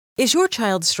Is your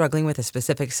child struggling with a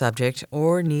specific subject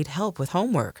or need help with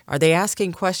homework? Are they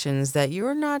asking questions that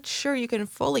you're not sure you can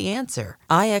fully answer?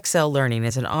 IXL Learning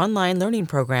is an online learning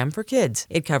program for kids.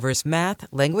 It covers math,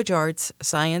 language arts,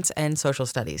 science, and social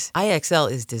studies. IXL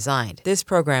is designed. This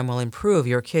program will improve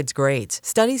your kids' grades.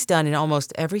 Studies done in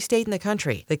almost every state in the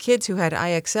country. The kids who had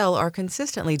IXL are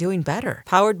consistently doing better.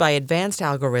 Powered by advanced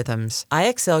algorithms,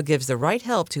 IXL gives the right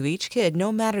help to each kid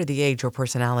no matter the age or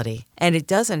personality. And it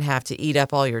doesn't have to eat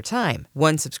up all your time.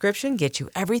 One subscription gets you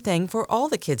everything for all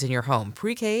the kids in your home,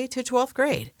 pre-K to 12th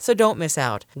grade. So don't miss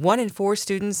out. 1 in 4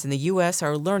 students in the U.S.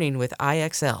 are learning with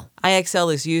IXL.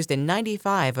 IXL is used in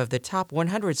 95 of the top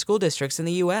 100 school districts in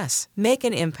the U.S. Make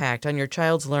an impact on your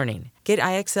child's learning. Get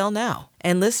IXL now.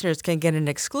 And listeners can get an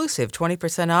exclusive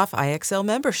 20% off IXL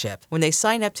membership when they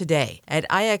sign up today at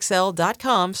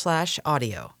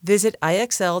IXL.com/audio. Visit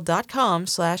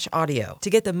IXL.com/audio to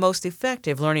get the most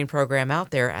effective learning program out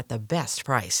there at the best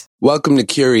price. Welcome to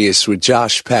Curious with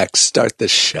Josh Peck. Start the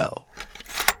show.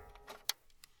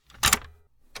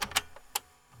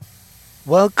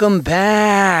 Welcome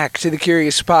back to the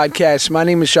Curious Podcast. My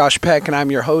name is Josh Peck, and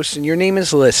I'm your host, and your name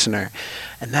is Listener.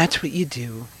 And that's what you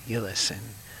do. You listen.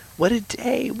 What a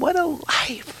day. What a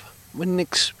life. What an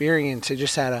experience. I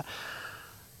just had a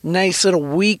nice little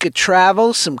week of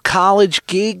travel, some college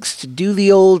gigs to do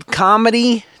the old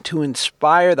comedy, to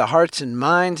inspire the hearts and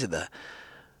minds of the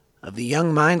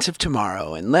young minds of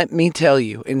tomorrow. And let me tell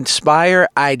you, inspire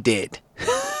I did.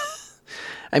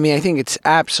 I mean, I think it's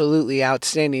absolutely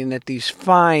outstanding that these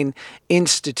fine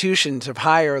institutions of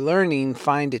higher learning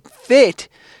find it fit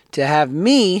to have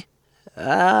me,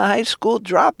 a high school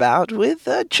dropout with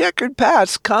a checkered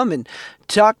past, come and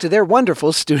talk to their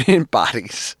wonderful student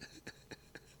bodies.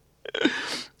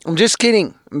 I'm just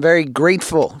kidding. I'm very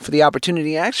grateful for the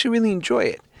opportunity. I actually really enjoy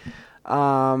it.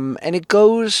 And it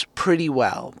goes pretty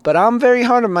well. But I'm very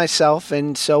hard on myself,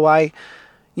 and so I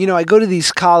go to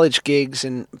these college gigs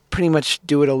and pretty much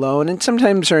do it alone, and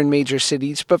sometimes they're in major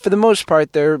cities, but for the most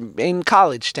part they're in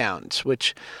college towns,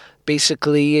 which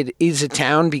basically it is a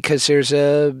town because there's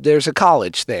a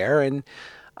college there, and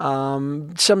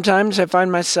sometimes I find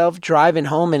myself driving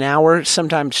home an hour,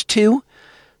 sometimes 2,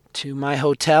 to my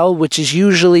hotel, which is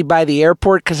usually by the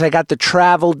airport because I got the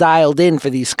travel dialed in for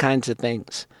these kinds of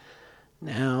things.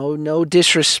 Now, no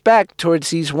disrespect towards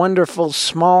these wonderful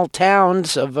small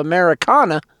towns of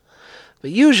Americana, but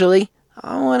usually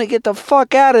I want to get the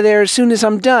fuck out of there as soon as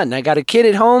I'm done. I got a kid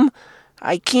at home.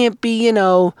 I can't be,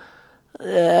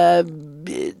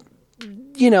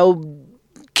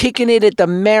 kicking it at the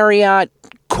Marriott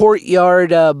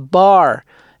Courtyard bar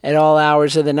at all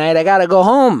hours of the night. I got to go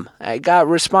home. I got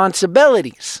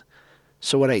responsibilities.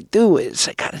 So what I do is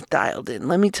I got it dialed in.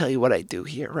 Let me tell you what I do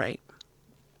here, right?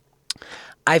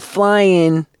 I fly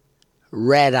in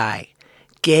red eye,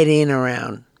 get in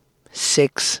around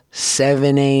 6,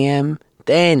 7 a.m.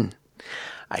 Then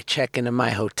I check into my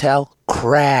hotel,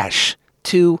 crash,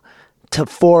 2 to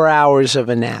 4 hours of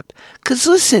a nap. Because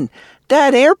listen,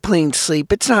 that airplane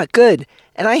sleep, it's not good.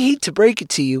 And I hate to break it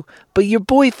to you, but your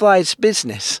boy flies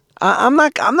business. I'm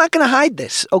not going to hide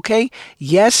this, okay?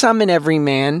 Yes, I'm an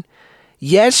everyman.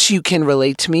 Yes, you can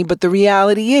relate to me, but the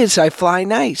reality is I fly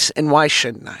nice. And why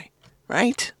shouldn't I?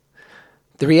 Right?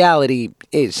 The reality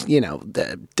is,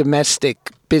 the domestic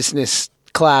business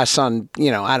class on,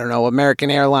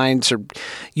 American Airlines or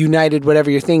United,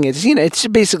 whatever your thing is, it's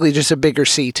basically just a bigger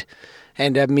seat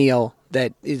and a meal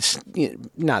that is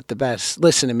not the best.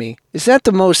 Listen to me. Is that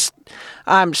the most?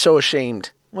 I'm so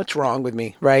ashamed. What's wrong with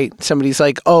me, right? Somebody's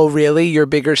like, oh, really? Your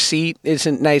bigger seat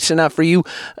isn't nice enough for you?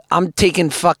 I'm taking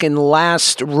fucking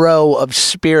last row of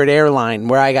Spirit Airline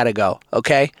where I got to go,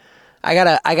 okay? I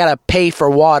gotta pay for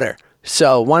water.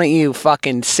 So why don't you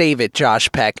fucking save it,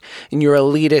 Josh Peck, in your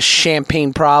elitist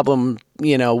champagne problem,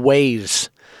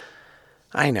 ways.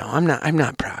 I know I'm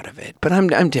not proud of it, but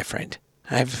I'm different.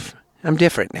 I'm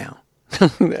different now.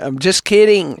 I'm just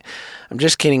kidding. I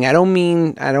don't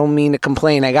mean to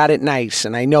complain. I got it nice,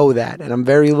 and I know that, and I'm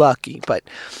very lucky. But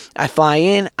I fly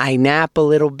in, I nap a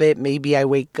little bit. Maybe I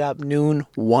wake up noon,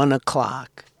 1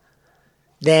 o'clock.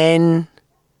 Then,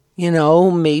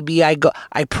 maybe I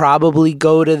probably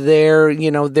go to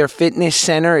their fitness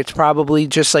center. It's probably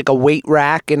just like a weight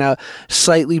rack and a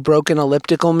slightly broken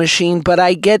elliptical machine, but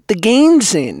I get the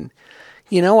gains in.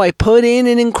 I put in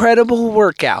an incredible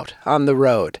workout on the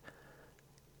road.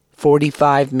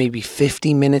 45, maybe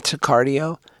 50 minutes of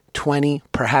cardio, 20,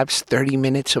 perhaps 30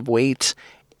 minutes of weights.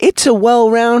 It's a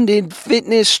well-rounded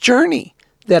fitness journey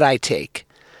that I take.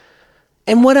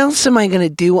 And what else am I going to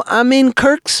do? I'm in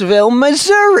Kirksville,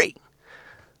 Missouri,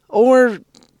 or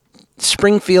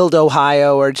Springfield,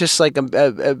 Ohio, or just like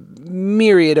a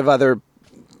myriad of other,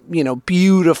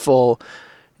 beautiful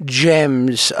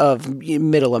gems of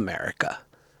middle America.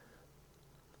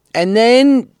 And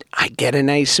then I get a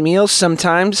nice meal.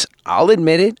 Sometimes, I'll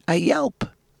admit it, I Yelp.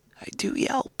 I do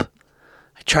Yelp.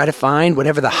 I try to find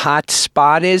whatever the hot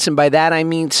spot is, and by that I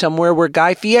mean somewhere where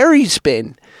Guy Fieri's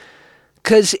been.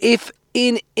 Because if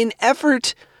in an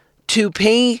effort to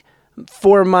pay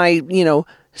for my,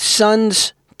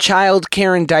 son's child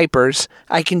care and diapers,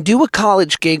 I can do a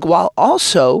college gig while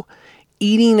also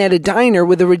eating at a diner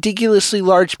with a ridiculously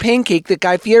large pancake that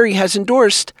Guy Fieri has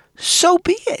endorsed, so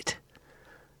be it.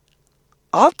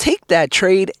 I'll take that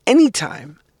trade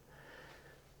anytime.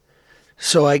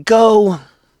 So I go,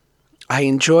 I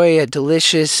enjoy a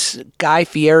delicious Guy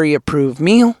Fieri approved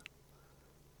meal.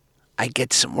 I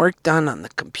get some work done on the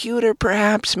computer,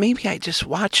 perhaps. Maybe I just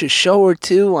watch a show or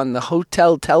two on the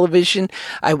hotel television.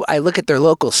 I look at their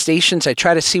local stations. I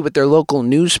try to see what their local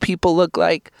news people look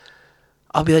like.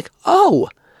 I'll be like, oh,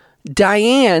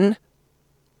 Diane,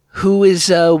 who is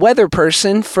a weather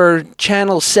person for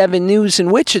Channel 7 News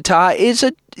in Wichita,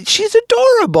 she's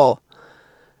adorable.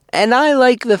 And I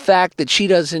like the fact that she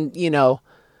doesn't,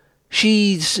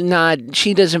 she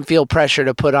doesn't feel pressure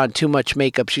to put on too much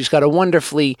makeup. She's got a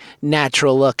wonderfully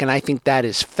natural look, and I think that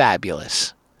is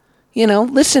fabulous.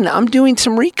 Listen, I'm doing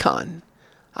some recon.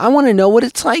 I want to know what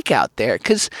it's like out there,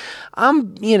 because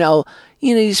I'm,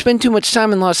 you spend too much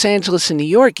time in Los Angeles and New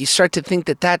York, you start to think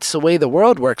that that's the way the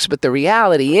world works. But the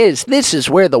reality is, this is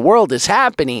where the world is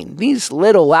happening. These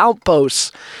little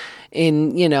outposts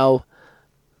in,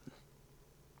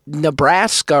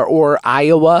 Nebraska or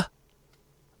Iowa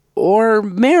or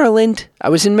Maryland. I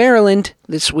was in Maryland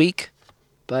this week,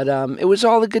 but it was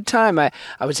all a good time. I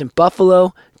was in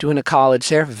Buffalo doing a college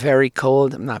there. Very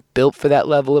cold. I'm not built for that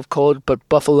level of cold, but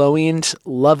Buffaloians,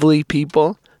 lovely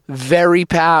people. Very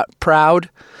proud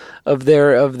of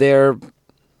their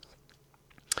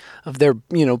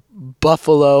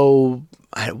Buffalo,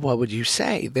 what would you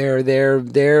say?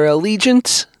 Their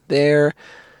allegiance, their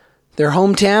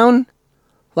hometown.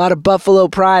 A lot of Buffalo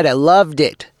pride. I loved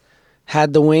it.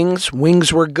 Had the wings.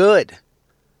 Wings were good.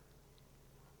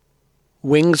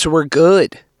 Wings were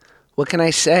good. What can I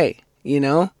say?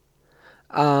 And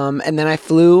then I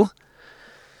flew.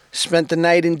 Spent the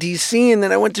night in D.C., and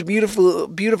then I went to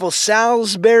beautiful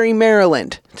Salisbury,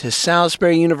 Maryland, to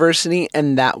Salisbury University,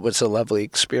 and that was a lovely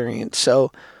experience.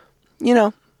 So,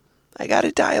 I got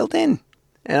it dialed in,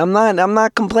 and I'm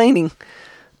not complaining.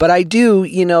 But I do,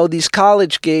 these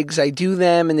college gigs, I do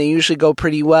them, and they usually go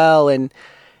pretty well. And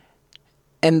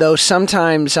though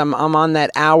sometimes I'm on that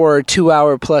hour or 2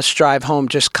 hour plus drive home,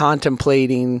 just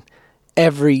contemplating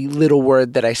every little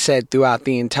word that I said throughout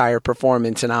the entire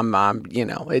performance, and I'm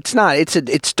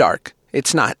it's dark.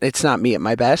 It's not me at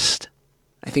my best.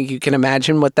 I think you can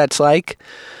imagine what that's like.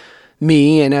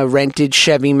 Me in a rented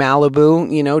Chevy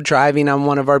Malibu, driving on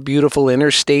one of our beautiful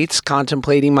interstates,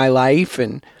 contemplating my life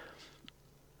and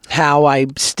how I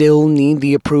still need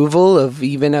the approval of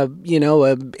even a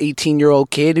 18-year-old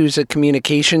kid who's a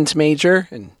communications major,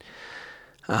 and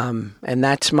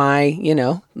that's my,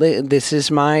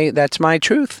 that's my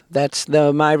truth. That's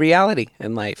my reality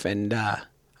in life. And,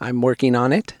 I'm working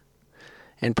on it,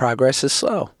 and progress is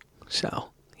slow. So,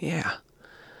 yeah.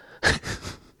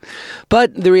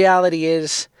 But the reality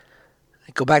is,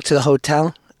 I go back to the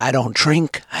hotel. I don't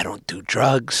drink. I don't do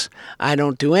drugs. I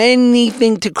don't do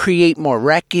anything to create more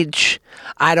wreckage.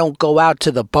 I don't go out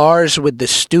to the bars with the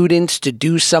students to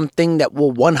do something that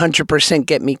will 100%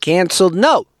 get me canceled.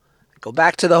 No. I go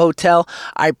back to the hotel.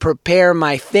 I prepare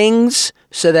my things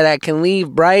so that I can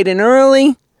leave bright and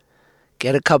early,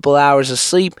 get a couple hours of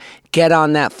sleep, get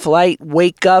on that flight,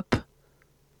 wake up.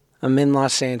 I'm in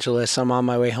Los Angeles. I'm on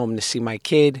my way home to see my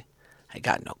kid. I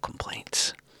got no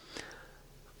complaints.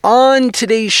 On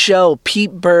today's show,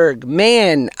 Pete Berg.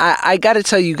 Man, I got to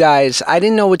tell you guys, I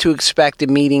didn't know what to expect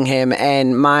in meeting him,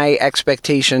 and my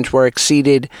expectations were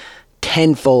exceeded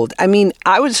tenfold. I mean,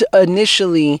 I was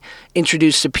initially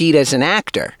introduced to Pete as an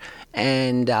actor,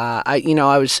 and I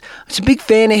was a big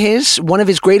fan of his. One of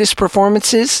his greatest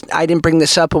performances, I didn't bring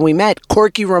this up when we met,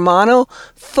 Corky Romano,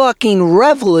 fucking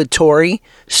revelatory,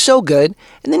 so good.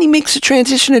 And then he makes a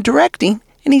transition to directing,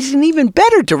 and he's an even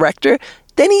better director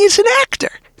than he is an actor.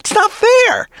 It's not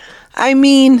fair. I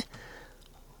mean,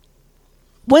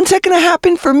 when's that going to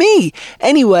happen for me?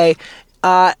 Anyway,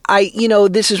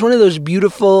 this is one of those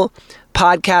beautiful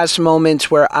podcast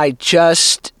moments where I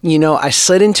just, I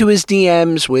slid into his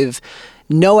DMs with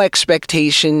no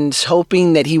expectations,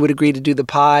 hoping that he would agree to do the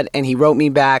pod. And he wrote me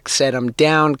back, said, I'm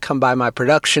down, come by my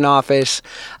production office.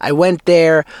 I went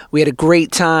there. We had a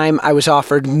great time. I was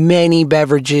offered many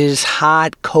beverages,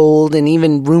 hot, cold, and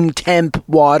even room temp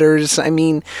waters. I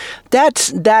mean,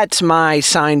 that's my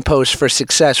signpost for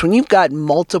success. When you've got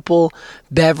multiple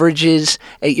beverages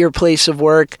at your place of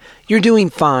work, you're doing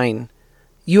fine.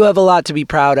 You have a lot to be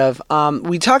proud of.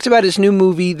 We talked about his new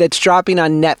movie that's dropping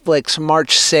on Netflix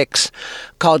March 6th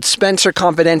called Spencer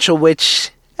Confidential,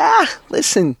 which,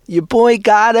 listen, your boy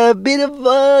got a bit of,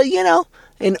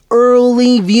 an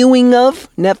early viewing of.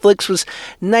 Netflix was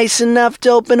nice enough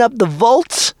to open up the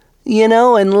vaults,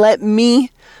 and let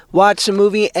me watch the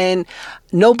movie. And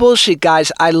no bullshit,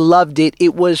 guys, I loved it.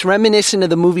 It was reminiscent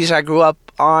of the movies I grew up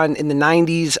on in the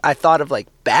 90s. I thought of like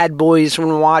Bad Boys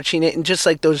when watching it, and just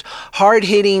like those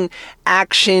hard-hitting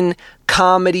action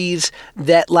comedies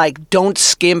that like don't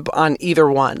skimp on either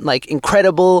one. Like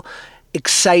incredible,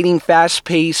 exciting,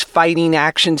 fast-paced fighting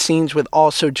action scenes with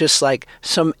also just like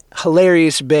some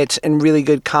hilarious bits and really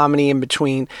good comedy in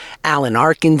between. Alan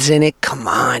Arkin's in it. Come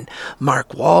on. Mark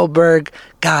Wahlberg.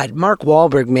 God, Mark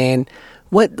Wahlberg, man.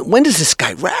 When does this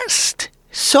guy rest?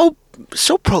 So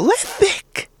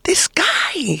prolific. This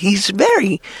guy, he's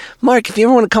very... Mark, if you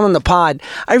ever want to come on the pod,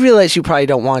 I realize you probably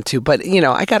don't want to, but,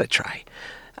 I got to try.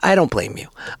 I don't blame you.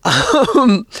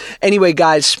 Anyway,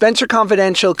 guys, Spencer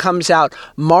Confidential comes out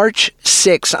March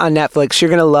 6th on Netflix. You're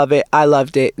going to love it. I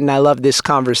loved it, and I love this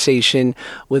conversation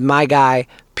with my guy,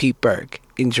 Pete Berg.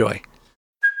 Enjoy.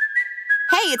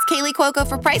 Hey, it's Kaylee Cuoco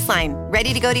for Priceline.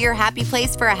 Ready to go to your happy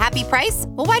place for a happy price?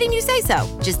 Well, why didn't you say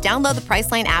so? Just download the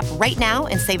Priceline app right now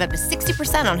and save up to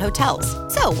 60% on hotels.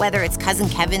 So whether it's Cousin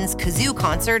Kevin's Kazoo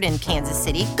Concert in Kansas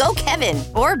City, go Kevin,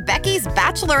 or Becky's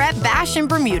Bachelorette Bash in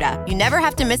Bermuda, you never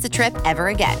have to miss a trip ever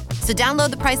again. So download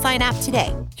the Priceline app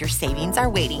today. Your savings are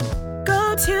waiting.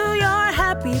 Go to your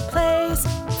happy place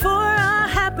for a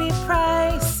happy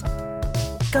price.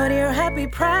 Go to your happy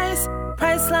price,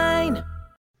 Priceline.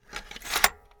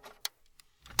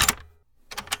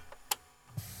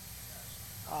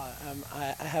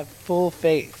 I have full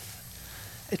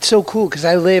faith. It's so cool because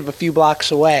I live a few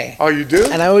blocks away. Oh, you do?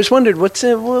 And I always wondered, what's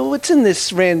in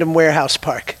this random warehouse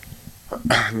park?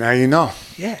 Now you know.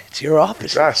 Yeah, it's your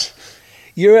office. It's us.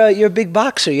 You're a big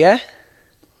boxer, yeah?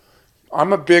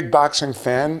 I'm a big boxing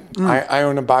fan. I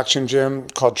own a boxing gym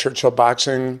called Churchill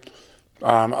Boxing,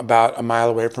 about a mile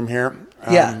away from here.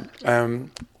 Yeah.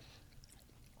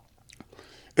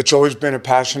 It's always been a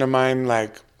passion of mine.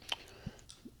 Like,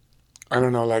 I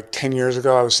don't know, like 10 years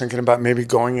ago, I was thinking about maybe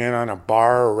going in on a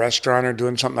bar or restaurant or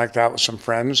doing something like that with some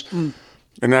friends. And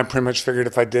then I pretty much figured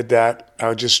if I did that, I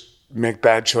would just make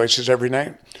bad choices every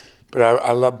night. But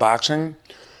I love boxing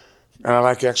and I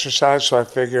like exercise. So I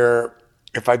figure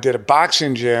if I did a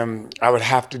boxing gym, I would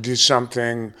have to do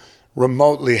something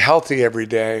remotely healthy every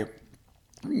day,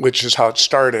 which is how it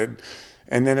started.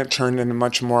 And then it turned into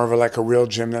much more of a real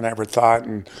gym than I ever thought.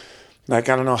 And like,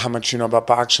 I don't know how much you know about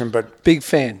boxing, but big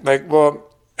fan. Like, well,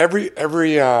 pretty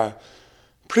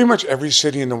much every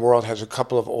city in the world has a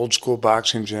couple of old school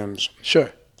boxing gyms.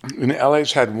 Sure. And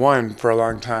LA's had one for a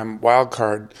long time, Wild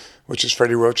Card, which is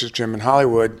Freddie Roach's gym in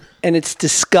Hollywood. And it's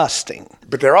disgusting.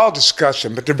 But they're all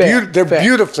disgusting. But they're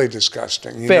beautifully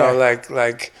disgusting. You know,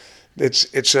 like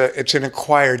it's an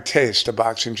acquired taste, a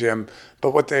boxing gym.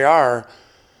 But what they are,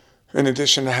 in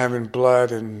addition to having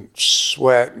blood and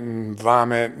sweat and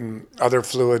vomit and other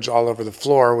fluids all over the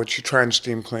floor, which you try and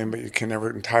steam clean, but you can never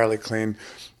entirely clean,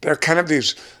 they're kind of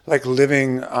these like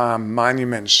living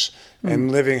monuments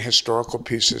and living historical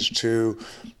pieces to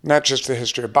not just the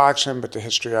history of boxing, but the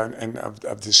history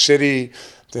of the city,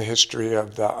 the history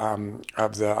of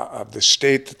the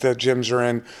state that the gyms are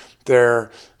in. They're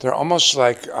almost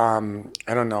like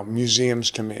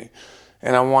museums to me,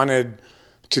 and I wanted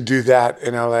to do that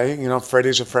in LA. You know,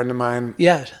 Freddie's a friend of mine.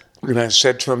 Yeah. And I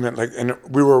said to him that and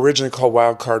we were originally called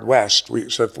Wild Card West.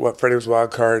 So Freddie was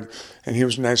Wild Card, and he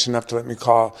was nice enough to let me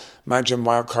call my gym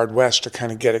Wild Card West to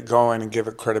kind of get it going and give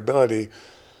it credibility.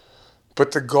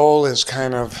 But the goal is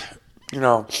kind of, in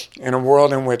a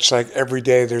world in which like every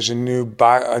day there's a new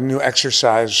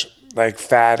exercise like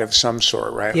fad of some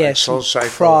sort, right? Yeah, like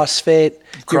SoulCycle,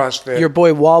 CrossFit. Your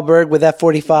boy Wahlberg with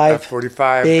F45.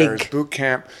 F45. Big. There's boot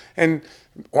camp, and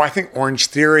I think Orange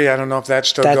Theory. I don't know if that's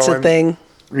still going. That's a thing.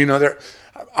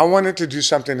 I wanted to do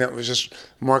something that was just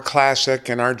more classic,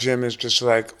 and our gym is just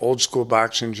like old school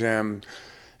boxing gym.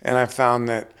 And I found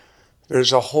that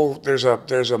there's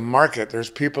a market. There's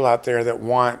people out there that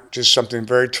want just something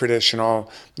very traditional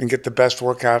and get the best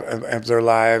workout of their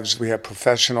lives. We have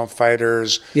professional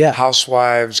fighters,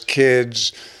 housewives,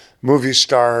 kids, movie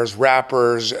stars,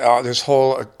 rappers, this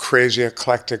whole crazy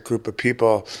eclectic group of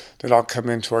people that all come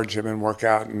into our gym and work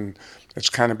out, and it's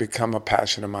kind of become a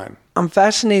passion of mine. I'm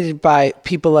fascinated by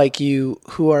people like you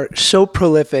who are so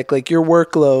prolific, like your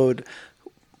workload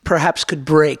perhaps could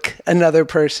break another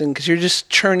person because you're just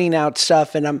churning out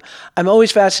stuff. And I'm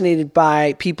always fascinated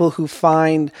by people who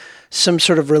find some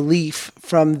sort of relief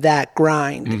from that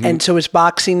grind. Mm-hmm. And so is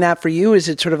boxing that for you? Is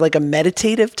it sort of like a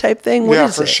meditative type thing? What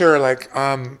is for it? Sure. Like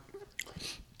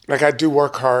I do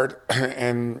work hard,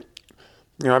 and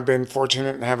I've been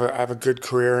fortunate and have a good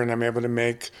career, and I'm able to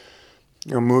make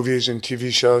movies and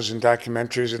TV shows and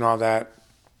documentaries and all that.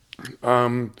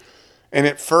 And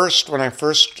at first, when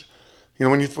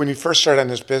you first start on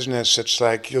this business, it's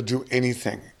like you'll do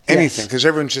anything, because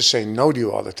everyone's just saying no to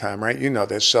you all the time, right? You know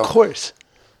this, so of course.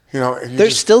 They're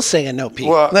still saying no, Pete.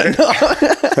 Well,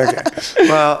 okay.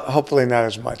 Well, hopefully not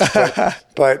as much,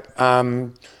 but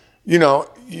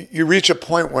you reach a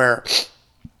point where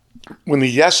when the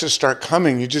yeses start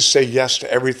coming, you just say yes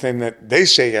to everything that they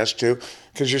say yes to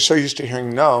because you're so used to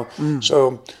hearing no.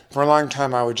 So for a long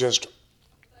time, I would just,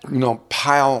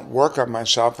 pile work on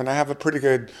myself, and I have a pretty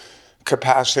good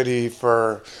capacity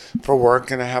for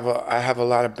work, and I have a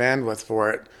lot of bandwidth for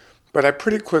it. But I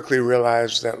pretty quickly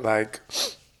realized that, like,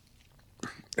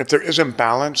 if there isn't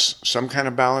balance, some kind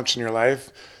of balance in your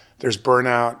life, there's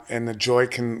burnout, and the joy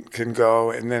can go,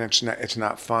 and then it's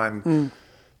not fun.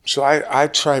 So I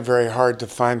try very hard to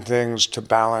find things to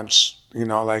balance.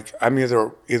 Like I'm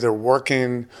either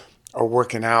working or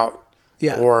working out,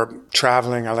 or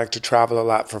traveling. I like to travel a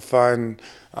lot for fun,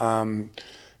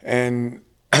 and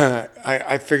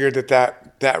I figured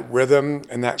that rhythm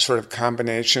and that sort of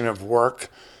combination of work,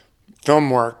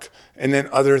 film work, and then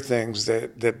other things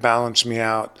that balance me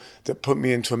out, that put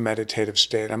me into a meditative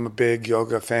state. I'm a big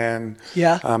yoga fan.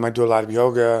 Yeah. I do a lot of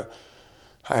yoga.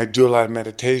 I do a lot of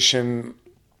meditation.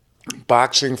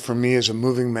 Boxing for me is a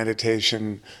moving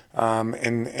meditation,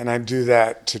 and I do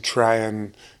that to try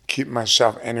and keep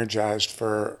myself energized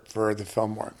for the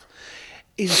film work.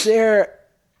 Is there,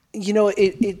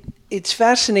 it's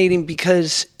fascinating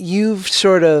because you've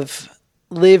sort of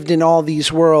lived in all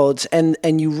these worlds,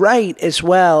 and you write as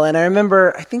well. And I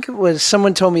remember, I think it was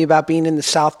someone told me about being in the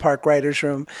South Park writers'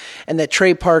 room, and that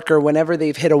Trey Parker, whenever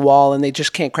they've hit a wall and they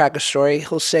just can't crack a story,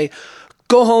 he'll say,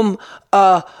 go home,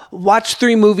 watch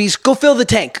 3 movies, go fill the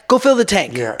tank,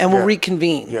 and we'll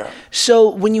reconvene. Yeah. So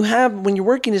when you're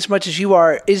working as much as you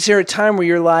are, is there a time where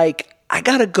you're like, I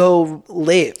gotta go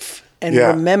live and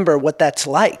remember what that's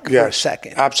like for a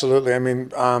second? Absolutely. I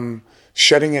mean,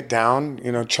 shutting it down,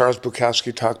 Charles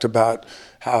Bukowski talked about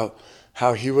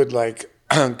how he would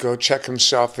go check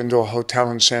himself into a hotel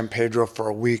in San Pedro for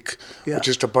a week with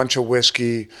just a bunch of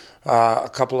whiskey, a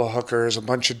couple of hookers, a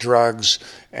bunch of drugs,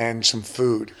 and some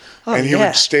food. And he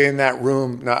would stay in that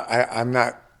room. Now, I'm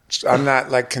not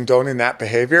like condoning that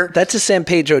behavior. That's a San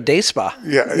Pedro day spa.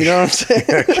 Yeah. You know what I'm saying?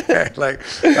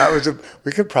 Okay.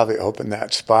 We could probably open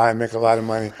that spa and make a lot of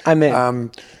money. I'm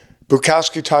in.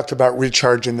 Bukowski talked about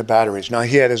recharging the batteries. Now,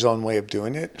 he had his own way of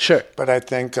doing it. Sure. But I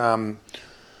think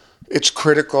it's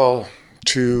critical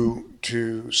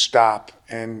to stop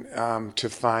and to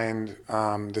find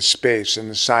the space and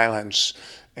the silence,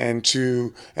 and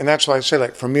that's why I say,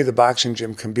 like, for me, the boxing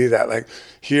gym can be that. Like,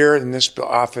 here in this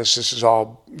office, this is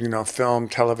all film,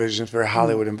 television, it's a very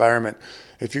Hollywood environment.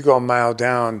 If you go a mile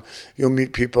down, you'll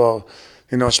meet people,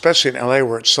 especially in LA,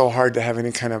 where it's so hard to have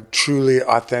any kind of truly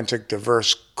authentic,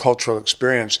 diverse cultural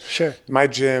experience. Sure. My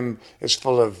gym is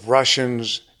full of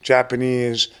Russians,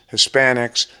 Japanese,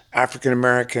 Hispanics, African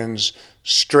Americans,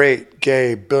 straight,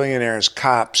 gay, billionaires,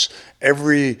 cops,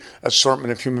 every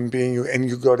assortment of human being. And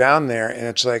you go down there, and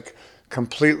it's like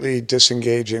completely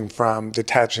detaching from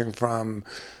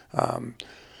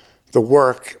the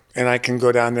work. And I can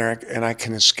go down there and I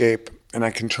can escape and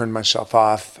I can turn myself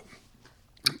off.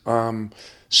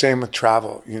 Same with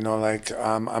travel,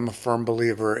 I'm a firm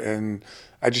believer in.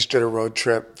 I just did a road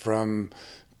trip from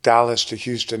Dallas to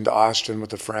Houston to Austin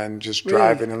with a friend, just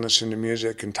driving and listening to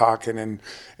music and talking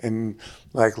and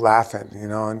like laughing,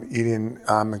 and eating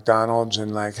McDonald's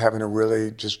and like having a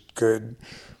really just good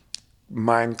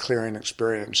mind-clearing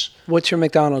experience. What's your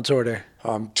McDonald's order?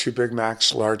 2 Big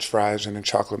Macs, large fries, and a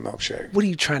chocolate milkshake. What are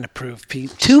you trying to prove,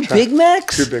 Pete? 2 Big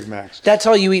Macs? 2 Big Macs. That's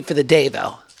all you eat for the day,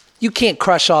 though. You can't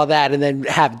crush all that and then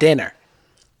have dinner.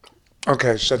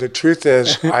 Okay, so the truth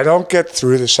is, I don't get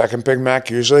through the second Big Mac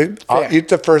usually. Fair. I'll eat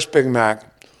the first Big Mac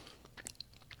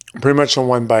pretty much in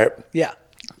one bite. Yeah.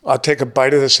 I'll take a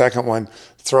bite of the second one,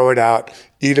 throw it out,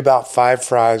 eat about 5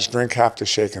 fries, drink half the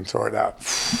shake, and throw it out.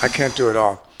 I can't do it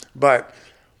all. But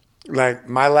like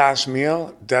my last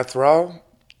meal, death row,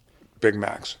 Big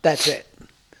Macs. That's it.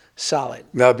 Solid.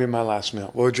 That would be my last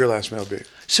meal. What would your last meal be?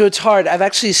 So it's hard. I've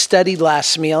actually studied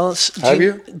last meals. Have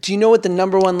you? Do you know what the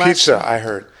number one last Pizza, I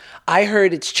heard. I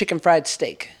heard it's chicken fried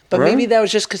steak. But Really? maybe that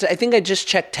was just because I think I just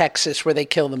checked Texas where they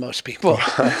kill the most people.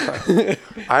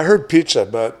 I heard pizza,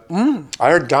 but I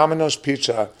heard Domino's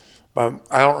Pizza, but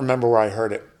I don't remember where I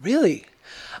heard it. Really?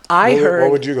 I heard.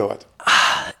 What would you go with?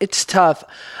 It's tough.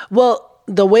 Well,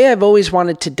 the way I've always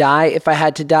wanted to die, if I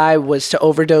had to die, was to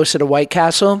overdose at a White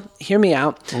Castle. Hear me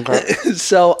out. Okay.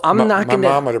 So I'm not going to.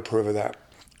 My mom would approve of that.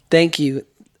 Thank you.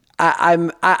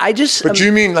 I just. But do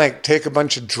you mean like take a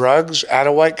bunch of drugs at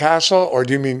a White Castle, or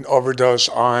do you mean overdose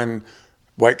on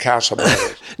White Castle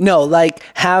burgers? No, like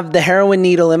have the heroin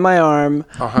needle in my arm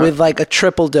with like a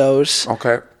triple dose.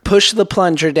 Okay. Push the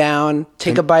plunger down,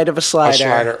 take a bite of a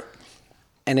slider.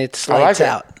 And it's lights like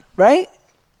it. out. Right?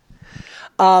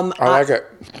 I like it.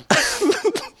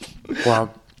 Wow.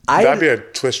 That'd be a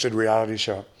twisted reality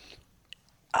show.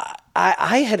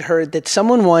 I had heard that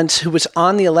someone once who was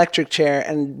on the electric chair,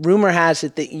 and rumor has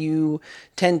it that you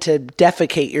tend to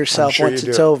defecate yourself sure once you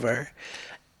it's do. over.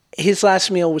 His last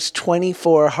meal was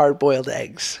 24 hard-boiled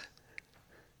eggs.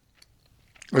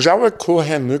 Was that what Cool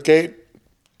Hand Luke ate?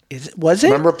 Was it?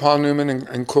 Remember Paul Newman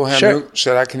and Cool Hand Sure. Luke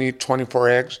said I can eat 24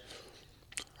 eggs?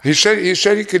 He said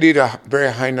he could eat a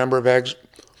very high number of eggs.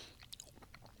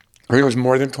 I think it was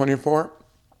more than 24.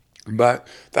 But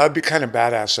that would be kind of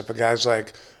badass if a guy's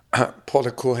like pulled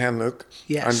a Cool Hand Luke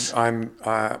Yes. on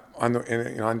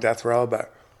death row.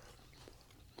 But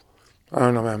I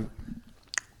don't know, man.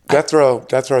 Death row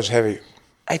is heavy.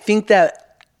 I think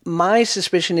that my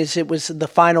suspicion is it was the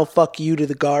final fuck you to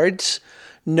the guards,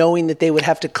 knowing that they would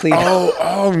have to clean up.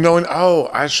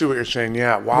 I see what you're saying.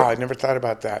 Yeah, wow, I never thought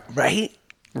about that. Right?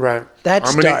 Right. That's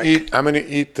I'm gonna dark. I'm gonna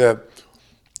eat the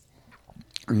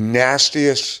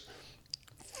nastiest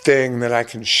thing that I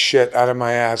can shit out of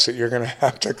my ass that you're gonna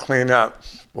have to clean up.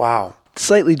 Wow.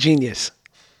 Slightly genius.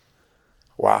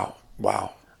 Wow.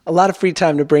 A lot of free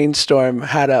time to brainstorm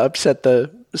how to upset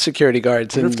the security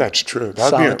guards. What if that's true?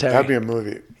 That'd be a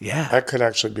movie. Yeah. That could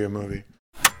actually be a movie.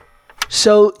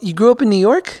 So you grew up in New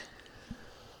York?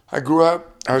 I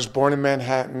was born in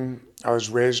Manhattan. I was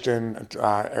raised in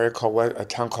a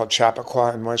town called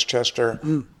Chappaqua in Westchester.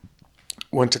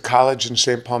 Went to college in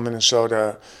St. Paul,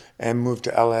 Minnesota, and moved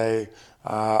to LA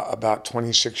about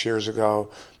 26 years ago.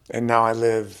 And now I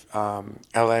live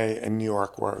LA and New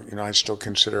York, where I still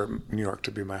consider New York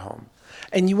to be my home.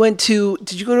 And you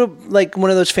did you go to like one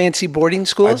of those fancy boarding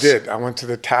schools? I did. I went to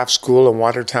the Taft School in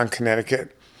Watertown,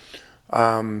 Connecticut,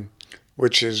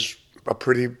 which is a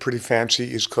pretty fancy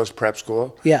East Coast prep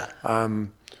school. Yeah.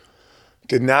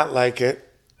 Did not like it.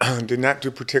 Did not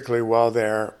do particularly well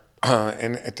there.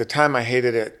 And at the time I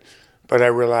hated it, but I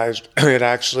realized it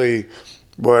actually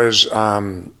was,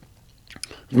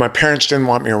 my parents didn't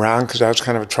want me around because I was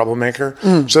kind of a troublemaker.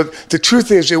 So the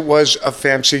truth is it was a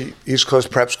fancy East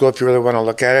Coast prep school if you really want to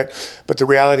look at it. But the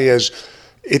reality is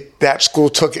that school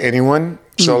took anyone.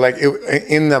 So like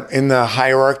in the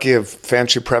hierarchy of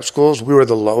fancy prep schools, we were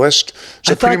the lowest.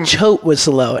 So I thought Choate was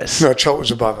the lowest. No, Choate was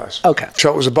above us. Okay.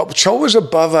 Choate was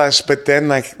above us, but then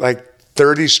like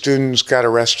 30 students got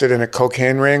arrested in a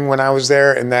cocaine ring when I was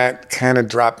there, and that kind of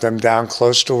dropped them down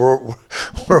close to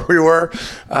where we were.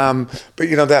 But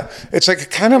that it's like a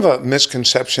kind of a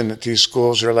misconception that these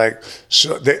schools are like,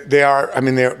 so they are. I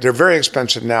mean, they're very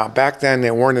expensive now. Back then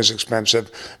they weren't as expensive,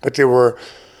 but they were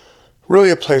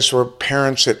really a place where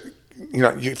parents that,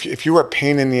 if you were a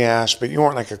pain in the ass, but you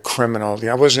weren't like a criminal.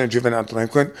 I wasn't a juvenile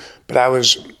delinquent, but I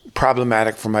was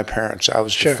problematic for my parents. I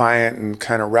was defiant and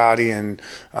kind of rowdy, and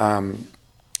I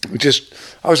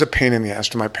was a pain in the ass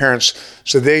to my parents.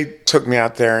 So they took me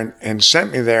out there and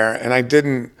sent me there, and I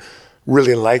didn't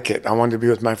really like it. I wanted to be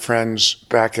with my friends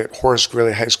back at Horace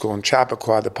Greeley High School in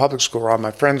Chappaqua, the public school where all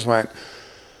my friends went.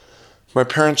 My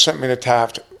parents sent me to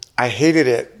Taft. I hated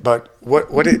it, but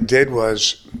what it did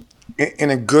was,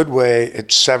 in a good way,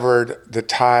 it severed the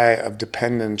tie of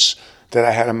dependence that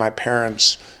I had on my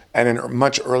parents at a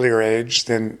much earlier age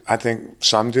than I think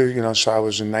some do. So I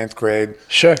was in 9th grade.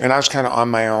 Sure. And I was kind of on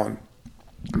my own.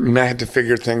 And I had to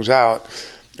figure things out.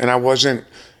 And I wasn't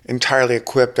entirely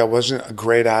equipped. I wasn't a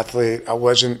great athlete. I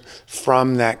wasn't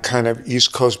from that kind of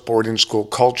East Coast boarding school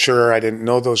culture. I didn't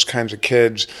know those kinds of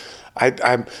kids.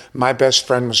 My best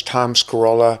friend was Tom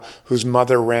Scarola, whose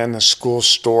mother ran the school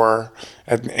store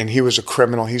and he was a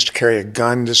criminal. He used to carry a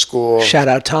gun to school. Shout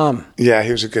out Tom. Yeah,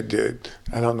 he was a good dude.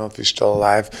 I don't know if he's still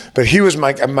alive, but he was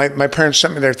my parents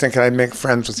sent me there thinking I'd make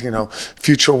friends with,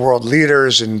 future world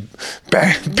leaders and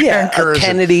bankers.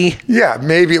 Kennedy.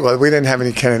 Maybe. Well, we didn't have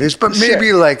any Kennedys, but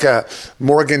maybe like a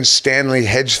Morgan Stanley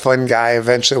hedge fund guy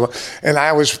eventually. And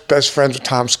I was best friends with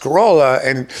Tom Scarola,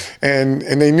 and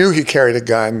they knew he carried a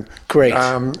gun. Great.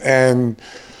 And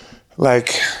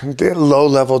like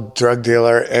low-level drug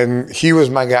dealer, and he was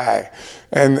my guy.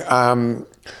 And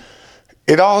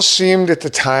it all seemed at the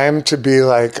time to be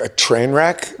like a train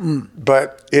wreck,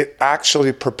 but it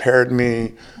actually prepared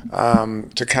me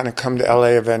to kind of come to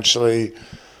LA eventually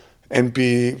and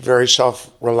be very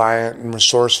self-reliant and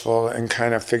resourceful and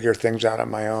kind of figure things out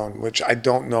on my own, which I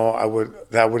don't know I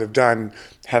would have done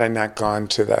had I not gone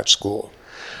to that school.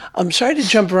 I'm sorry to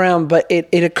jump around, but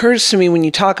it occurs to me when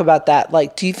you talk about that,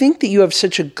 like, do you think that you have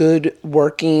such a good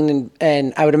working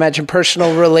and I would imagine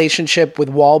personal relationship with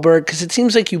Wahlberg? Because it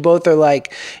seems like you both are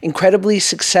like incredibly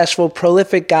successful,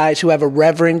 prolific guys who have a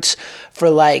reverence for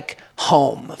like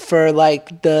home, for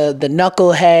like the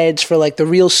knuckleheads, for like the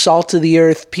real salt of the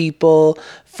earth people,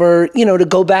 for, to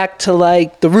go back to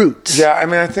like the roots. Yeah, I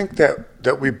mean, I think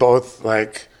that we both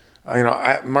like...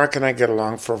 Mark and I get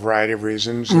along for a variety of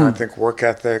reasons. I think work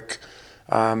ethic,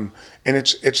 and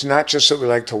it's not just that we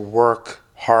like to work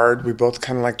hard. We both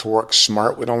kind of like to work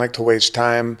smart. We don't like to waste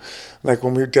time. Like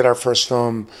when we did our first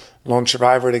film, Lone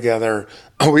Survivor, together,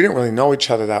 we didn't really know each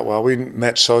other that well. We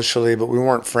met socially, but we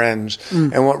weren't friends.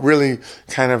 And what really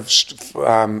kind of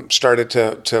started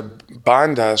to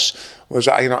bond us was,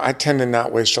 I tend to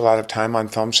not waste a lot of time on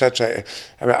film sets.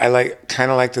 I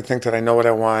like to think that I know what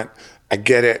I want. I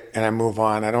get it and I move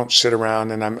on. I don't sit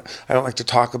around and I don't like to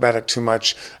talk about it too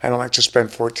much. I don't like to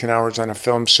spend 14 hours on a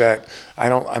film set.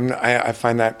 I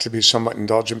find that to be somewhat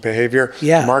indulgent behavior.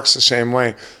 Yeah. Mark's the same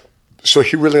way. So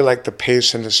he really liked the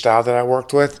pace and the style that I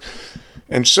worked with.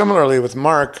 And similarly with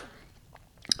Mark,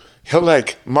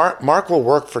 Mark will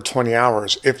work for 20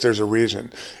 hours if there's a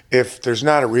reason. If there's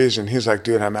not a reason, he's like,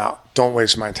 dude, I'm out. Don't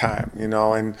waste my time,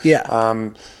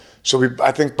 and so we,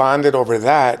 I think, bonded over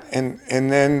that, and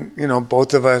then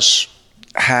both of us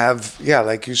have,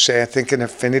 like you say, I think an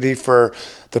affinity for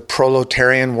the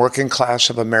proletarian working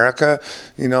class of America.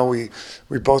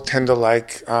 We both tend to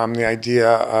like the idea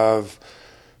of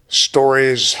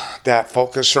stories that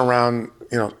focus around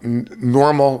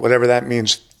normal, whatever that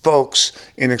means, folks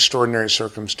in extraordinary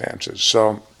circumstances.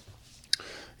 So,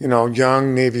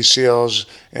 young Navy SEALs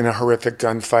in a horrific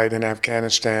gunfight in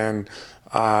Afghanistan.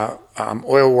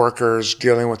 Oil workers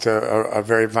dealing with a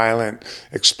very violent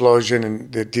explosion in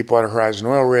the Deepwater Horizon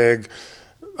oil rig.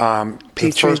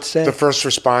 The first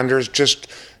responders, just,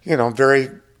 very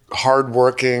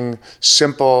hardworking,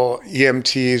 simple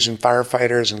EMTs and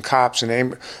firefighters and cops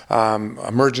and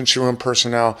emergency room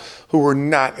personnel who were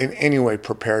not in any way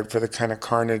prepared for the kind of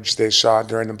carnage they saw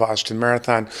during the Boston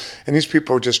Marathon. And these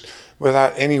people were just,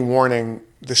 without any warning,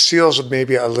 the SEALs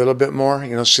maybe a little bit more,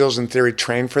 SEALs in theory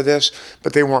trained for this,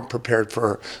 but they weren't prepared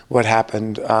for what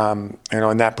happened,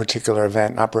 in that particular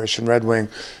event, Operation Red Wing.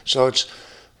 So it's,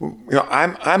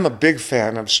 I'm a big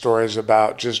fan of stories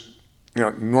about just,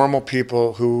 normal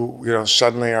people who,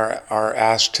 suddenly are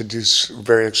asked to do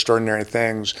very extraordinary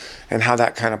things and how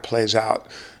that kind of plays out.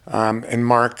 And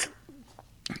Mark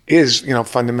is,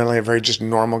 fundamentally a very just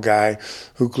normal guy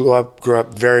who grew up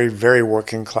very, very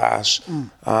working class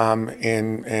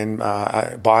in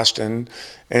Boston.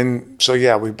 And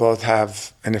so, we both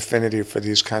have an affinity for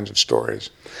these kinds of stories.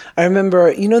 I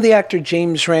remember, the actor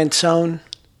James Ransone?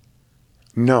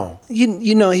 No.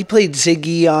 He played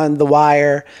Ziggy on The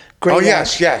Wire. Great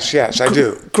yes, I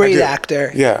do. Great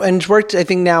actor. Yeah. And worked, I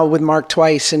think, now with Mark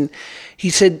twice. And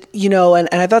he said, and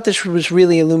I thought this was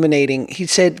really illuminating. He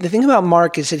said, the thing about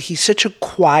Mark is that he's such a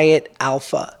quiet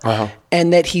alpha. Uh-huh.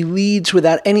 And that he leads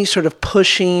without any sort of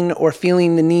pushing or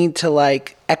feeling the need to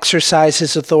like exercise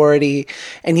his authority.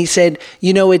 And he said,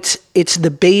 it's the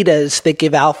betas that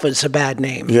give alphas a bad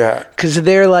name. Yeah. Because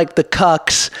they're like the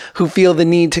cucks who feel the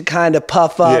need to kind of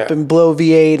puff up and blow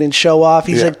V8 and show off.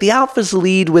 He's like, the alphas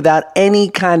lead without any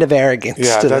kind of arrogance to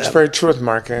them. Yeah, that's very true with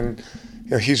Mark. And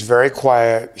he's very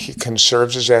quiet. He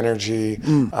conserves his energy.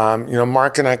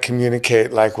 Mark and I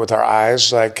communicate like with our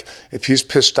eyes. Like if he's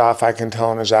pissed off, I can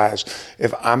tell in his eyes.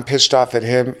 If I'm pissed off at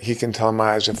him, he can tell in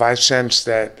my eyes. If I sense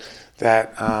that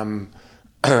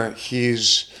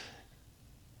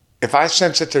if I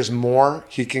sense that there's more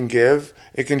he can give,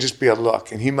 it can just be a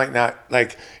look. And he might not,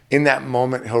 like, in that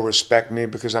moment, he'll respect me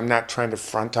because I'm not trying to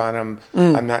front on him.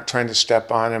 I'm not trying to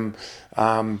step on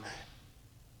him.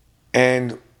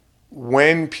 And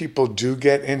when people do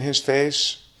get in his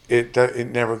face,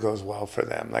 it never goes well for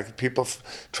them. Like people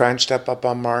try and step up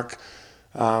on Mark.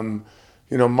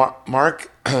 You know,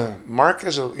 Mark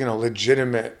is a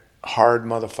legitimate hard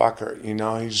motherfucker. You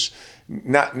know, he's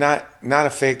not a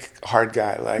fake hard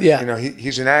guy. Like you know,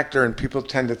 he's an actor, and people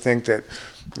tend to think that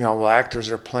well, actors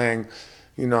are playing.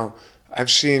 You know, I've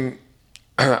seen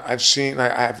violent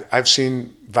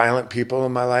people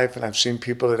in my life, and I've seen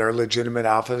people that are legitimate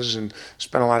alphas, and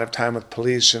spent a lot of time with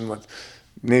police and with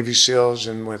Navy SEALs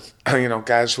and with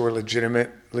guys who are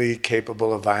legitimately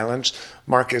capable of violence.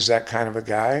 Mark is that kind of a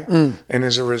guy, and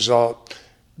as a result,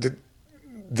 the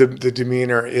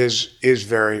demeanor is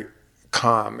very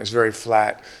calm, is very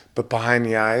flat, but behind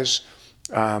the eyes,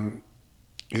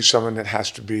 he's someone that has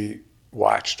to be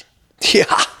watched.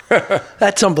 Yeah,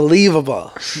 that's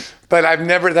unbelievable. But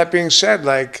that being said,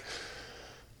 like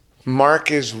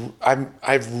Mark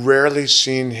I've rarely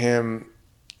seen him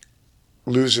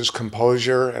lose his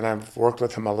composure, and I've worked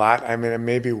with him a lot. I mean,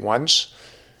 maybe once.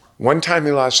 One time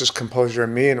he lost his composure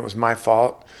in me, and it was my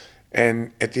fault.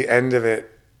 And at the end of it,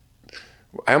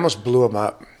 I almost blew him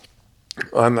up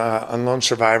on Lone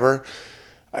Survivor.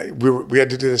 We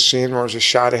had to do the scene where it was a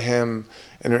shot of him,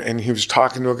 and he was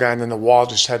talking to a guy, and then the wall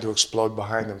just had to explode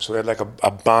behind him. So we had like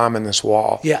a bomb in this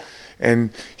wall. Yeah.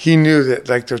 And he knew that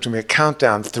like there was gonna be a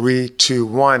countdown, 3, 2,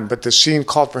 1. But the scene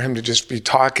called for him to just be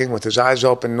talking with his eyes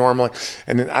open normally,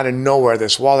 and then out of nowhere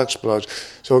this wall explodes.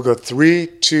 So we'll go 3,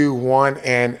 2, 1,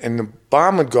 and the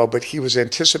bomb would go. But he was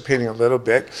anticipating a little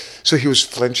bit, so he was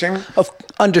flinching.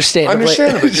 Understandably,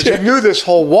 because I knew this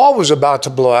whole wall was about to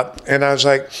blow up, and I was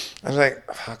like,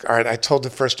 fuck, all right. I told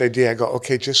the first AD, I go,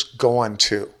 okay, just go on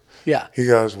 2. Yeah. He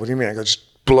goes, what do you mean? I go,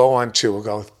 just blow on 2. We'll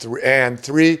go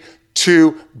 3,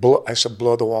 2, blow. I said,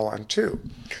 blow the wall on 2.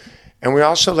 And we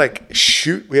also like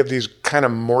shoot. We have these kind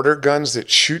of mortar guns that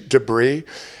shoot debris,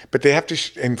 but they have to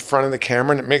in front of the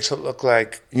camera, and it makes it look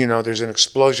like there's an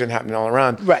explosion happening all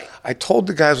around. Right. I told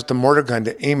the guys with the mortar gun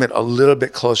to aim it a little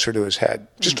bit closer to his head,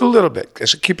 just a little bit. I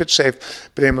said, keep it safe,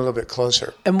 but aim a little bit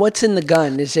closer. And what's in the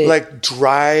gun? Is it like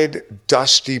dried,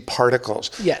 dusty particles?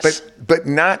 Yes. But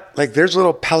not like there's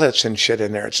little pellets and shit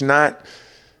in there. It's not.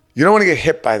 You don't want to get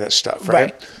hit by this stuff,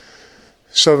 right?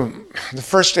 So the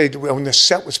first day, when the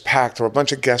set was packed, there were a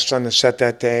bunch of guests on the set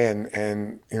that day,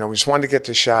 and we just wanted to get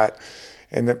the shot.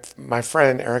 And my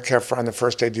friend, Eric Heffron, the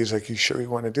first AD, is like, you sure you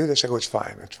want to do this? I go, it's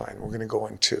fine. We're going to go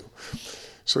on 2.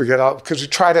 So we got out, because we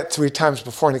tried it 3 times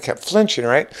before, and he kept flinching,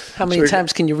 right? How many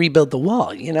times can you rebuild the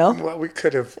wall, Well, we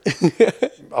could have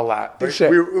a lot. But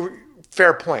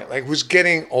fair point. Like, it was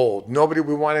getting old.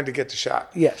 We wanted to get the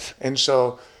shot. Yes. And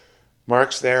so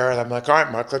Mark's there, and I'm like, all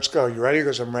right, Mark, let's go. You ready? He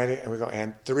goes, I'm ready. And we go,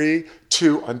 and 3,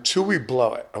 2, on 2 we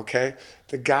blow it, okay?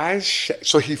 The guys,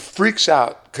 so he freaks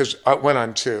out because I went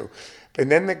on 2. And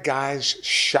then the guys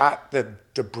shot the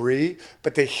debris,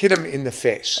 but they hit him in the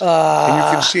face. And you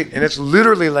can see it. And it's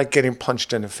literally like getting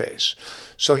punched in the face.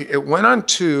 So it went on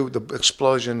 2, the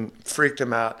explosion freaked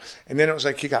him out. And then it was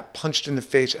like he got punched in the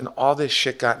face, and all this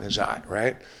shit got in his eye,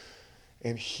 right?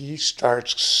 And he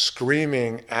starts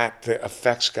screaming at the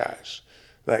effects guys.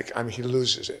 He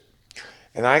loses it.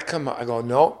 And I go,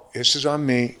 no, this is on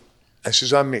me. This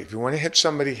is on me. If you want to hit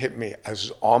somebody, hit me. This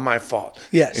is all my fault.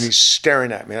 Yes. And he's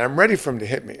staring at me. And I'm ready for him to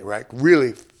hit me, right?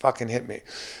 Really fucking hit me.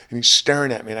 And he's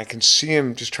staring at me, and I can see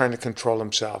him just trying to control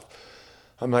himself.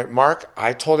 I'm like, Mark,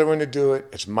 I told everyone to do it.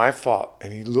 It's my fault.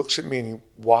 And he looks at me, and he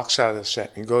walks out of the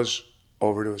set. And he goes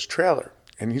over to his trailer.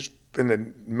 And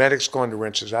the medic's going to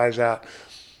rinse his eyes out.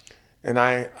 And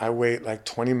I wait like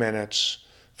 20 minutes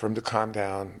for him to calm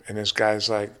down. And this guy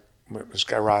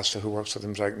Rasta, who works with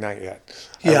him, is like, not yet.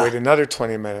 I wait another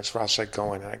 20 minutes. Ross like,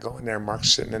 go in. And I go in there.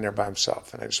 Mark's sitting in there by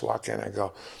himself. And I just walk in. I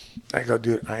go,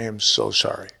 dude, I am so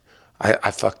sorry.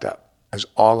 I fucked up. It was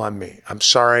all on me. I'm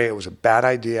sorry. It was a bad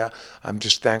idea. I'm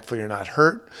just thankful you're not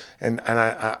hurt. And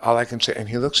I all I can say, and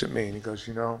he looks at me and he goes,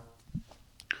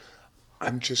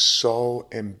 I'm just so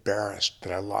embarrassed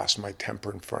that I lost my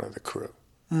temper in front of the crew.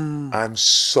 I'm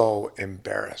so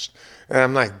embarrassed. And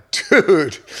I'm like,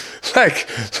 dude, and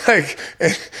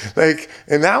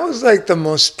that was like the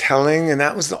most telling, and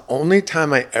that was the only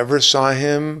time I ever saw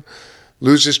him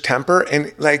lose his temper,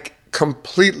 and like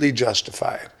completely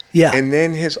justified. Yeah. And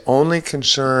then his only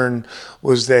concern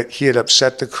was that he had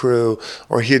upset the crew,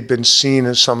 or he had been seen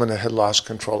as someone that had lost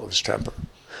control of his temper.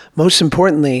 Most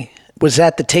importantly, was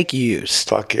that the take you used?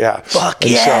 Fuck yeah.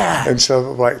 And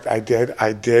so what I did,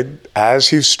 as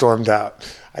he stormed out,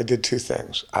 I did 2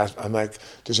 things. I'm like,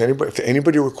 if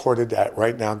anybody recorded that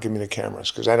right now, give me the cameras,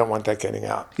 because I don't want that getting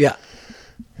out. Yeah.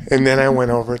 And then I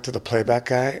went over to the playback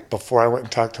guy. Before I went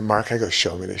and talked to Mark, I go,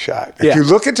 show me the shot. If you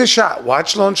look at the shot,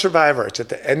 watch Lone Survivor. It's at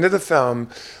the end of the film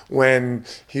when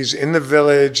he's in the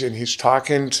village and he's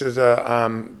talking to the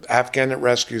Afghan that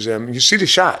rescues him. You see the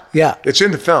shot. Yeah. It's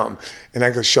in the film. And I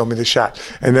go, show me the shot.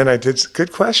 And then I did,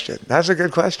 good question. That's a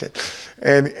good question.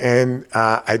 And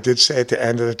I did say at the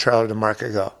end of the trailer to Mark, I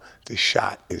go, the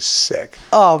shot is sick.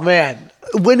 Oh, man.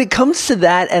 When it comes to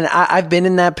that, and I've been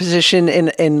in that position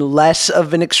in less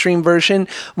of an extreme version,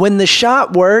 when the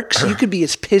shot works, you could be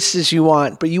as pissed as you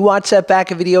want, but you watch that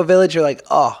back at Video Village, you're like,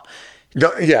 oh.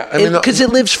 No, yeah. I mean, because it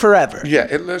lives forever. Yeah,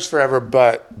 it lives forever,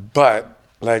 but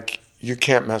like, you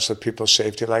can't mess with people's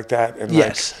safety like that. And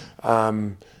yes.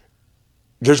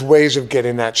 There's ways of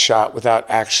getting that shot without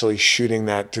actually shooting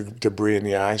that debris in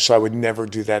the eye. So I would never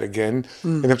do that again.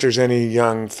 And if there's any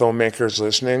young filmmakers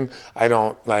listening,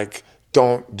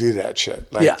 don't do that shit.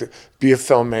 Be a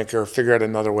filmmaker, figure out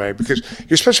another way. Because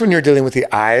especially when you're dealing with the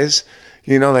eyes,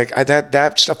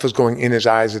 that stuff was going in his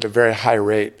eyes at a very high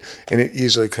rate, and it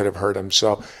easily could have hurt him.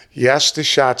 So yes, the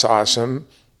shot's awesome.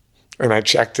 And I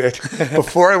checked it.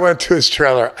 Before I went to his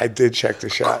trailer, I did check the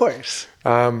shot. Of course.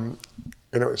 And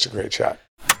it was a great shot.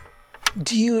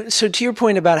 So to your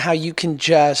point about how you can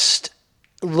just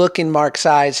look in Mark's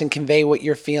eyes and convey what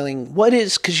you're feeling,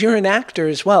 because you're an actor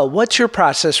as well, what's your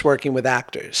process working with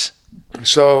actors?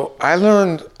 So I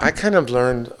kind of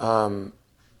learned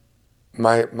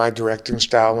my directing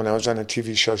style when I was on a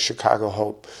TV show, Chicago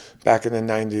Hope, back in the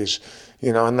 90s.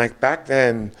 And back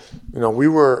then,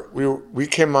 we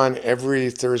came on every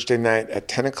Thursday night at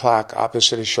 10 o'clock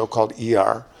opposite a show called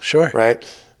ER. Sure. Right?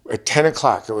 At 10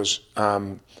 o'clock, it was,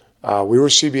 we were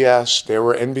CBS, they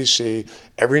were NBC.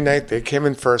 Every night they came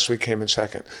in first, we came in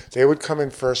second. They would come in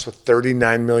first with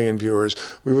 39 million viewers.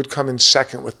 We would come in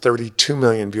second with 32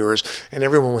 million viewers, and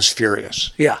everyone was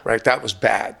furious. Yeah. Right? That was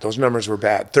bad. Those numbers were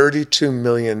bad. 32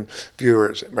 million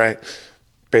viewers, right?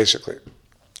 Basically.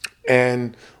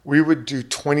 And we would do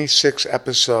 26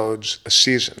 episodes a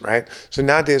season, right? So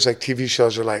nowadays, TV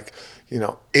shows are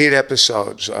 8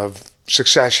 episodes of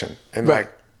Succession. And right.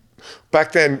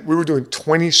 Back then, we were doing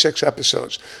 26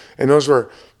 episodes. And those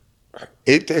were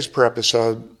 8 days per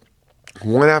episode,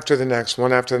 one after the next,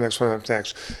 one after the next, one after the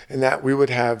next. And that we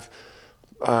would have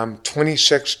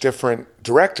 26 different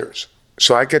directors.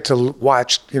 So I get to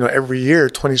watch, every year,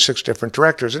 26 different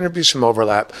directors. And there'd be some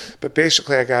overlap. But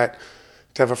basically, I got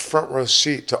to have a front row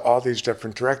seat to all these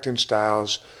different directing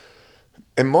styles.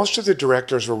 And most of the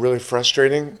directors were really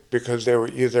frustrating because they were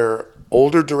either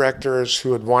older directors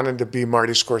who had wanted to be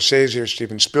Marty Scorsese or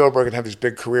Steven Spielberg and have these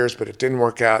big careers, but it didn't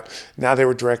work out. Now they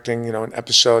were directing, an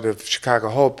episode of Chicago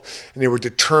Hope, and they were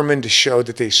determined to show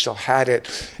that they still had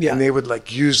it. Yeah. And they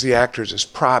would use the actors as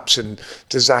props and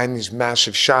design these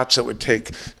massive shots that would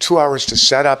take 2 hours to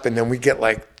set up, and then we get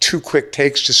 2 quick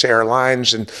takes to say our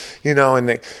lines, and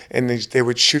they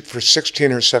would shoot for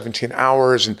 16 or 17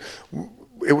 hours, and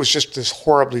it was just this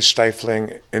horribly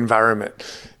stifling environment.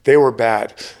 They were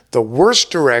bad. The worst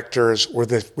directors were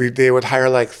they would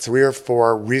hire 3 or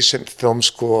 4 recent film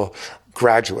school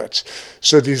graduates.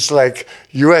 So these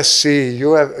USC,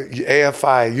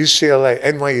 AFI, UCLA,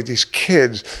 NYU, these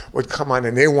kids would come on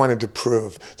and they wanted to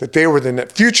prove that they were the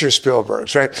future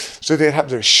Spielbergs, right? So they'd have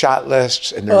their shot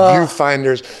lists and their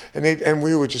viewfinders, and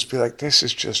we would just be like, this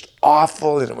is just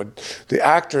awful. And the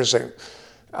actors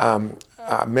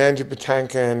Mandy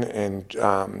Patinkin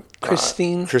and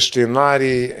Christine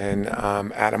Lottie and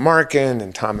Adam Arkin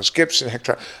and Thomas Gibson,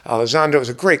 Hector Elizondo. It was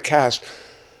a great cast.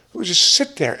 We would just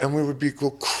sit there and we would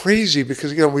go crazy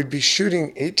because we'd be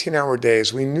shooting 18-hour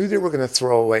days. We knew they were going to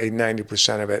throw away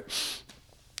 90% of it.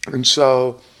 And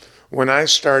so when I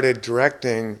started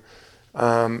directing,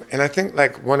 and I think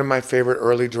one of my favorite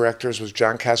early directors was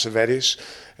John Cassavetes,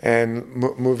 and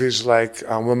movies like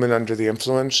Women Under the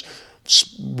Influence.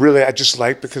 Really, I just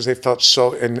liked because they felt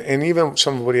so, and even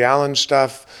some of Woody Allen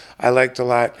stuff I liked a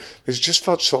lot. It just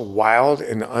felt so wild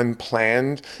and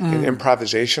unplanned and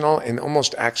improvisational and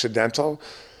almost accidental.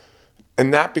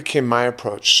 And that became my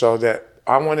approach, so that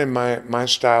I wanted my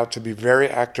style to be very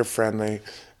actor friendly,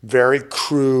 very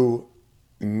crew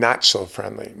not so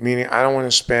friendly, meaning I don't want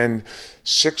to spend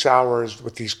 6 hours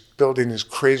building these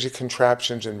crazy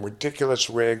contraptions and ridiculous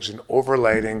rigs and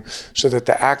overlighting so that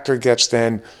the actor gets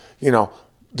then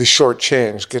the short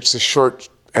change, gets the short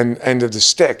end of the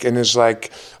stick, and is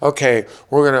okay,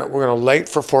 we're gonna light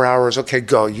for 4 hours. Okay,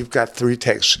 go. You've got 3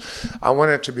 takes. I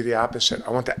want it to be the opposite. I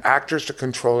want the actors to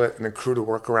control it and the crew to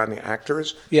work around the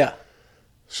actors. Yeah.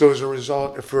 So as a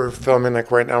result, if we're filming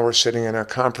right now, we're sitting in a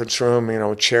conference room,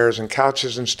 with chairs and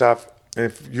couches and stuff. And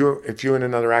if you and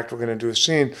another actor are going to do a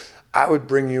scene, I would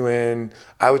bring you in.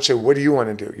 I would say, what do you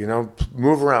want to do? You know,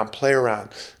 move around, play around,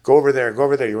 go over there, go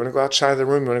over there. You want to go outside of the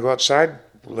room? You want to go outside?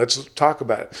 Let's talk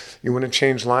about it. You want to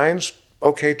change lines?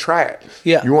 Okay, try it.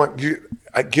 Yeah.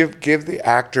 I give the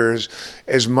actors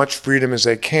as much freedom as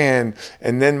they can,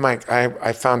 and then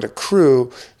I found a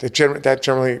crew that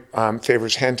generally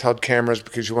favors handheld cameras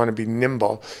because you want to be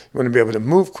nimble, you want to be able to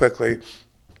move quickly.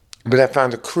 But I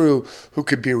found a crew who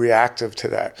could be reactive to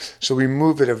that. So we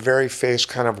move at a very fast,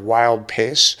 kind of wild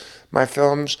pace, my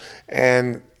films,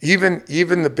 and even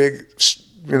the big.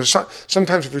 You know,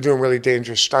 sometimes if you're doing really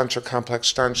dangerous stunts or complex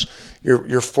stunts,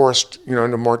 you're forced, you know,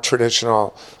 into more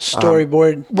traditional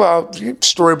storyboard.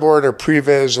 Storyboard or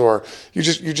previs, or you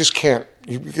just can't.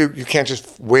 You can't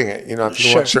just wing it. You know, if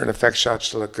you want certain effect shots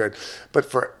to look good. But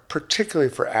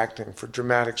particularly for acting, for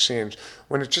dramatic scenes,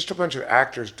 when it's just a bunch of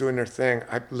actors doing their thing,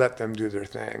 I let them do their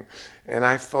thing, and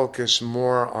I focus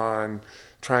more on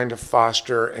trying to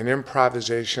foster an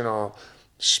improvisational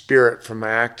spirit from my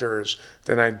actors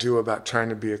than I do about trying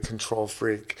to be a control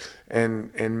freak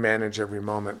and manage every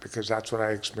moment, because that's what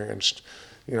I experienced,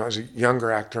 you know, as a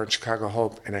younger actor in Chicago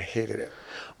Hope, and I hated it.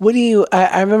 What do you,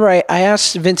 I remember I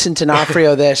asked Vincent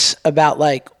D'Onofrio this about,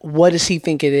 like, what does he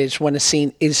think it is when a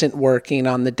scene isn't working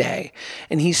on the day?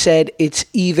 And he said it's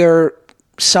either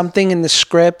something in the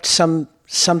script,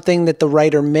 something that the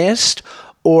writer missed,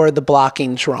 or the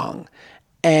blocking's wrong.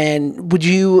 And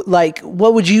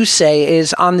what would you say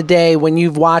is on the day when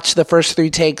you've watched the first 3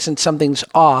 takes and something's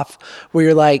off, where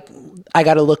you're like, I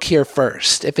got to look here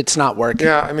first if it's not working?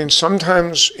 Yeah, I mean,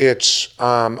 sometimes it's,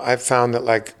 I've found that,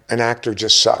 like, an actor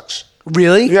just sucks.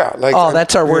 Really? Yeah. Like,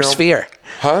 that's our worst fear.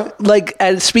 Huh? Like,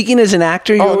 speaking as an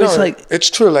actor, you're always like...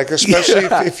 It's true, like, especially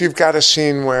if you've got a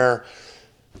scene where,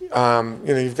 you know,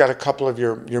 you've got a couple of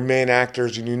your main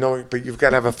actors, and you know, but you've got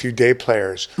to have a few day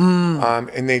players,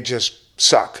 and they just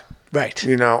suck, right?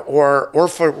 You know, or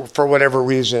for whatever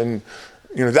reason,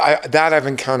 you know, that I've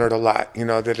encountered a lot. You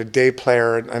know, that a day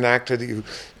player, an actor that you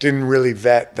didn't really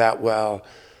vet that well,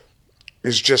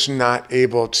 is just not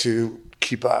able to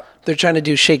keep up. They're trying to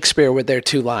do Shakespeare with their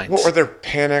 2 lines, or they're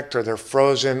panicked, or they're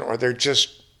frozen, or they're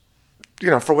just,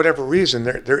 you know, for whatever reason,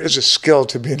 there is a skill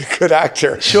to being a good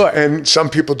actor. Sure. And some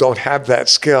people don't have that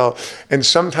skill, and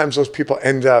sometimes those people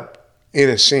end up in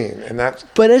a scene, and that's.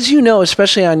 But as you know,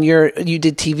 especially on you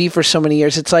did TV for so many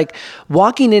years, it's like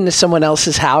walking into someone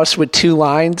else's house with 2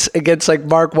 lines against, like,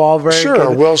 Mark Wahlberg, sure,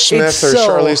 or Will Smith, or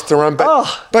Charlize Theron.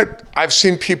 But I've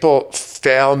seen people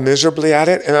fail miserably at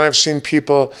it, and then I've seen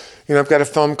people. You know, I've got a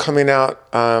film coming out,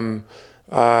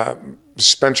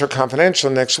 Spencer Confidential,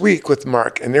 next week with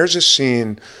Mark, and there's a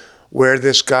scene where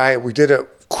this guy. We did a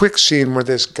quick scene where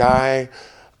this guy.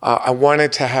 I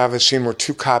wanted to have a scene where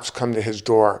 2 cops come to his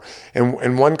door,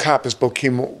 and one cop is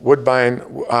Bokeem Woodbine,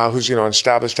 who's, you know, an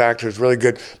established actor, who's really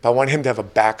good, but I want him to have a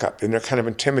backup, and they're kind of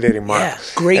intimidating Mark. Yeah,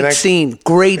 great scene.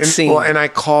 Well, and I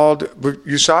called,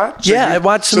 you saw it? So I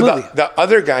watched the movie. The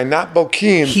other guy, not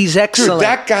Bokeem. He's excellent. Dude,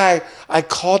 that guy, I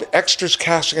called Extras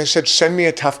Casting, I said, send me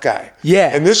a tough guy. Yeah.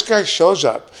 And this guy shows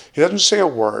up, he doesn't say a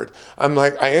word. I'm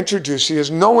like, I introduce, he has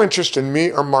no interest in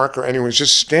me or Mark or anyone, he's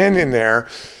just standing there.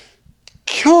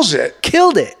 Killed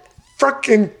it.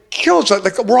 Fucking kills it.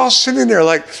 Like, we're all sitting there,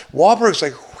 like, Wahlberg's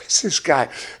like, who is this guy?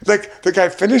 Like, the guy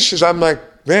finishes, I'm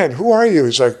like, man, who are you?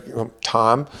 He's like,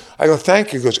 Tom. I go,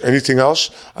 thank you. He goes, anything else?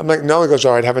 I'm like, no. He goes,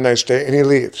 all right, have a nice day. And he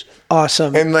leaves.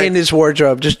 Awesome. And, like, in his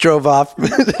wardrobe, just drove off.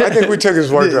 I think we took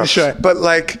his wardrobe. Sure. But,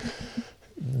 like,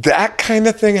 that kind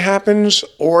of thing happens,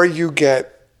 or you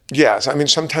get, yes, I mean,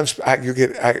 sometimes you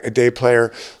get a day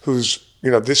player who's, you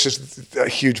know, this is a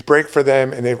huge break for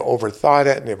them, and they've overthought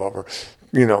it, and they've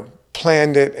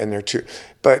planned it, and they're too.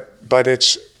 But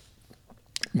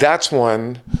that's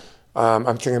one. I'm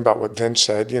thinking about what Vince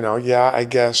said. You know, yeah, I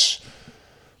guess.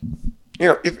 You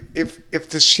know, if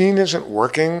the scene isn't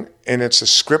working and it's a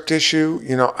script issue,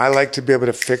 you know, I like to be able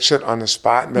to fix it on the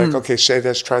spot and be like, okay, say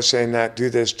this, try saying that, do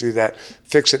this, do that,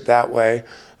 fix it that way.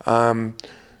 You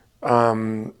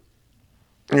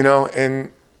know,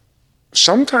 and.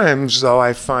 Sometimes, though,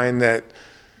 I find that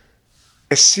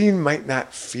a scene might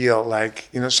not feel like,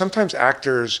 you know, sometimes an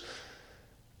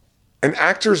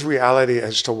actor's reality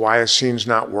as to why a scene's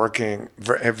not working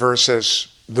versus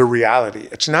the reality.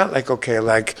 It's not like, okay,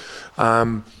 like,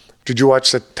 did you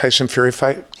watch the Tyson Fury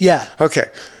fight? Yeah.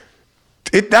 Okay.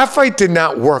 That fight did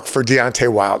not work for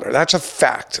Deontay Wilder. That's a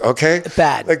fact, okay?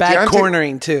 Bad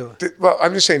cornering, too. Well,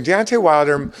 I'm just saying, Deontay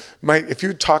Wilder might, if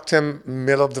you talked to him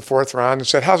middle of the 4th round and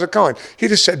said, how's it going? He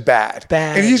just said bad.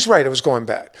 And he's right, it was going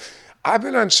bad. I've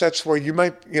been on sets where you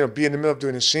might, you know, be in the middle of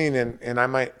doing a scene and I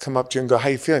might come up to you and go, how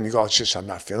you feeling? You go, it's just, I'm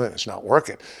not feeling it. It's not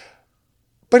working.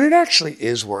 but it actually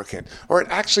is working, or it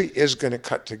actually is going to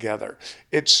cut together.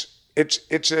 It's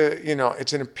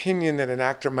an opinion that an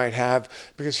actor might have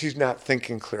because he's not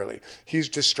thinking clearly. He's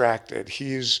distracted.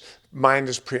 His mind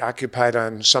is preoccupied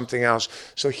on something else.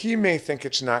 So he may think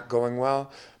it's not going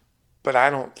well, but I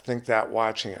don't think that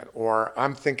watching it. Or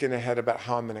I'm thinking ahead about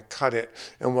how I'm going to cut it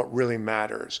and what really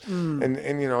matters.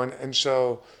 And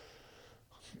so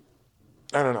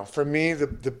I don't know. For me,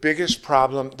 the biggest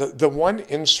problem, the one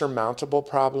insurmountable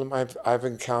problem I've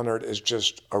encountered is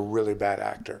just a really bad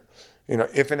actor.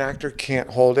 If an actor can't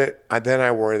hold it, then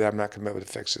I worry that I'm not going to be able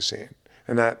to fix the scene.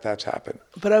 And that's happened.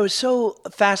 But I was so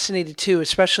fascinated too,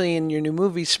 especially in your new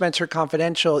movie, Spencer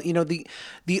Confidential.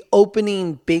 The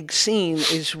opening big scene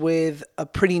is with a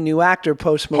pretty new actor,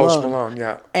 Post Malone. Post Malone,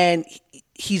 yeah. And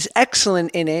he's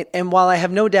excellent in it. And while I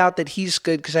have no doubt that he's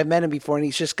good because I've met him before and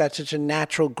he's just got such a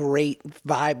natural, great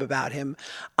vibe about him,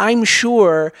 I'm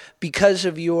sure because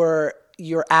of your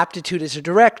aptitude as a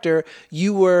director,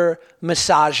 you were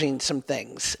massaging some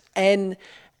things. And,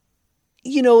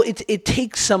 it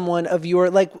takes someone of your,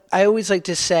 like, I always like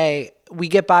to say, we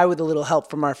get by with a little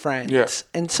help from our friends. Yeah.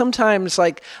 And sometimes,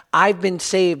 like, I've been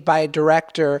saved by a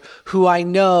director who I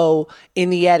know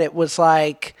in the edit was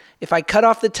like, if I cut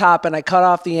off the top and I cut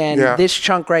off the end, this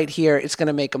chunk right here, it's going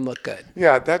to make them look good.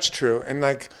 Yeah, that's true. And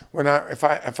like,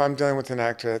 if I'm dealing with an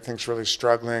actor that thinks really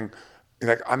struggling,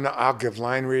 like I'll give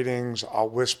line readings, I'll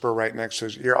whisper right next to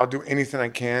his ear, I'll do anything I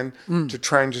can to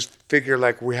try and just figure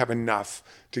like we have enough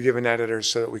to give an editor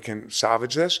so that we can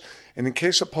salvage this. And in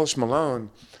case of Post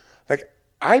Malone, like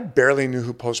I barely knew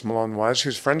who Post Malone was. He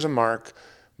was friends with Mark.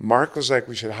 Mark was like,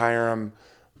 we should hire him.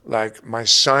 Like my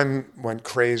son went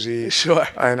crazy. Sure.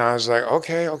 And I was like,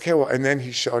 okay, well, and then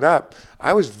he showed up.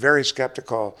 I was very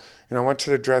skeptical. I went to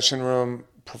the dressing room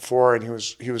before and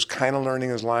he was kind of learning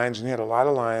his lines and he had a lot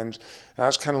of lines. And I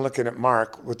was kind of looking at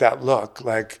Mark with that look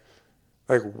like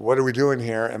what are we doing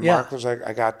here? And Mark was like,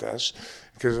 I got this.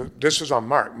 Because this was on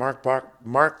Mark.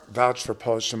 Mark vouched for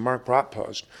Post and Mark brought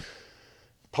Post.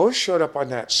 Post showed up on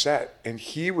that set and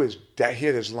he had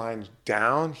his lines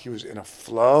down. He was in a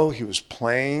flow. He was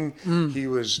playing. He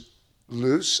was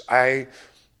loose. I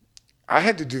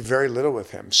had to do very little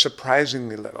with him,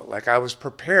 surprisingly little. Like I was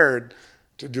prepared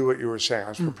to do what you were saying. I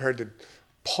was prepared to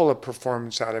pull a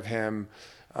performance out of him,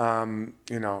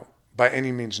 by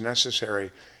any means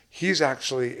necessary. He's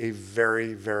actually a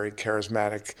very, very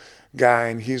charismatic guy.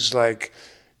 And he's like,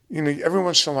 every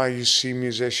once in a while you see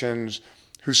musicians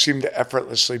who seem to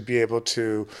effortlessly be able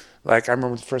to, like, I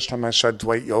remember the first time I saw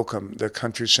Dwight Yoakam, the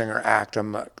country singer, act.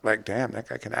 I'm like, damn, that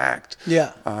guy can act.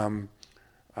 Yeah.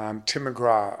 Tim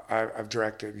McGraw, I've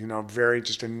directed, very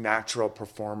just a natural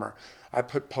performer. I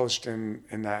put Post in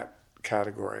that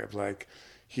category of like,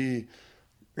 he,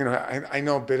 I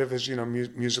know a bit of his,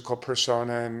 musical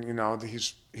persona and,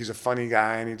 he's a funny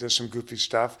guy and he does some goofy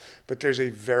stuff, but there's a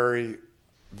very,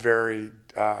 very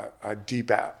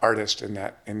deep artist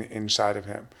inside of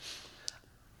him.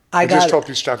 I just hope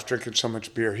he stops drinking so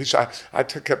much beer. I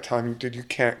kept telling him, dude, you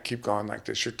can't keep going like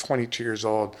this. You're 22 years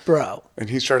old. Bro. And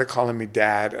he started calling me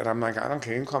dad. And I'm like, I don't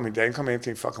care. You can call me dad. You can call me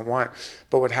anything you fucking want.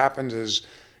 But what happens is,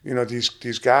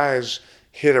 these guys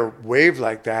hit a wave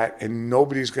like that and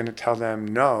nobody's going to tell them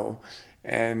no.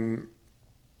 And,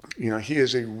 he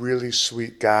is a really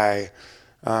sweet guy.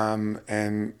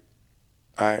 And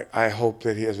I hope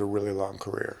that he has a really long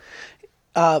career.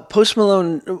 Post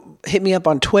Malone hit me up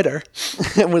on Twitter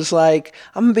and was like,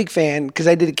 I'm a big fan because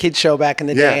I did a kid's show back in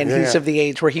the day and he's of the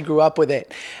age where he grew up with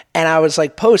it. And I was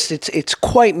like, Post, it's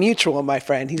quite mutual, my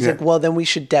friend. He's like, well, then we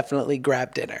should definitely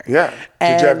grab dinner. Yeah.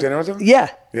 Did you have dinner with him? Yeah.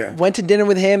 Yeah. Went to dinner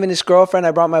with him and his girlfriend.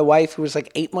 I brought my wife, who was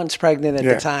like 8 months pregnant at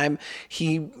the time.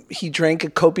 He drank a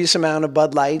copious amount of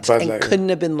Bud Lights and couldn't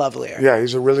have been lovelier. Yeah,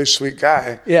 he's a really sweet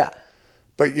guy. Yeah.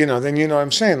 But, then what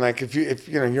I'm saying, like, if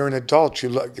you're an adult,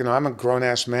 I'm a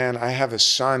grown-ass man. I have a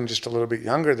son just a little bit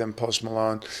younger than Post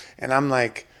Malone. And I'm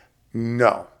like,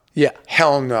 no. Yeah.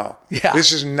 Hell no. Yeah.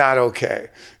 This is not okay.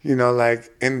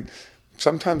 And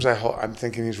sometimes I'm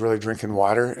thinking he's really drinking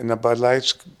water in the Bud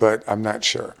Lights, but I'm not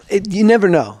sure. You never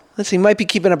know. He might be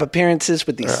keeping up appearances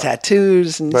with these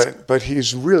tattoos. But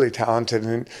he's really talented.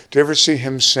 And do you ever see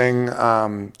him sing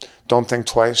Don't Think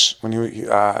Twice? When you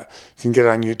can get it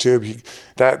on YouTube.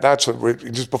 That's what,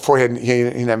 just before he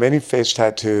didn't have any face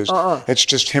tattoos. It's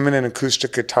just him and an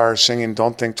acoustic guitar singing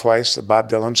Don't Think Twice, the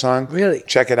Bob Dylan song. Really?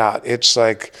 Check it out. It's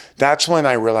like, that's when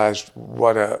I realized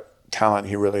what a talent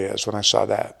he really is, when I saw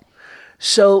that.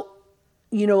 So,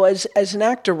 as an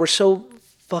actor, we're so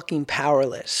fucking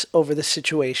powerless over the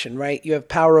situation, right? You have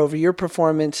power over your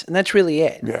performance, and that's really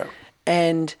it. Yeah.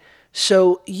 And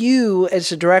So you,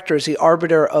 as a director, as the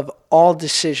arbiter of all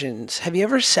decisions, have you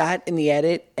ever sat in the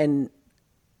edit and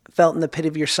felt in the pit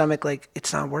of your stomach like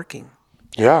it's not working?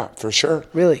 Yeah, for sure.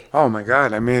 Really? Oh my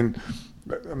God. I mean,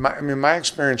 my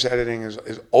experience editing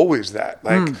is always that.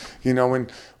 Like, you know, when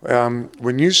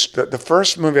the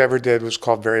first movie I ever did was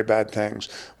called Very Bad Things.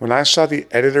 When I saw the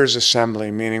editors'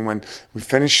 assembly, meaning when we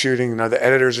finished shooting, you know, the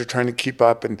editors are trying to keep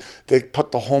up and they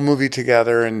put the whole movie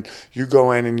together, and you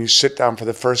go in and you sit down for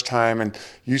the first time and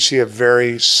you see a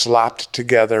very slopped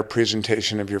together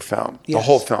presentation of your film, the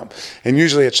whole film. And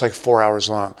usually it's like 4 hours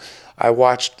long. I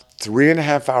watched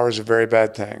 3.5 hours of Very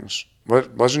Bad Things.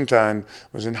 Wasn't done,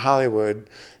 was in Hollywood,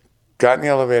 got in the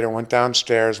elevator, went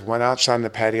downstairs, went outside on the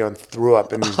patio and threw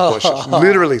up in these bushes.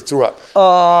 Literally threw up.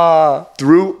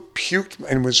 Puked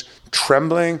and was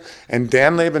trembling. And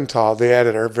Dan Lebenthal, the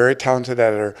editor, very talented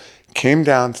editor, came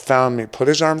down, found me, put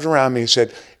his arms around me, he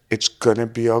said, "It's gonna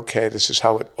be okay. This is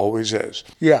how it always is."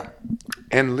 Yeah.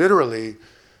 And literally,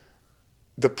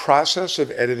 the process of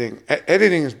editing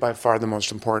is by far the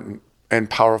most important and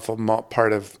powerful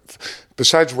part of,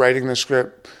 besides writing the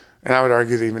script, and I would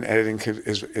argue that even editing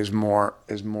is more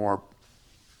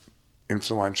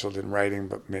influential than writing,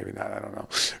 but maybe not, I don't know.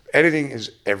 Editing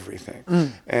is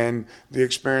everything. And the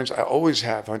experience I always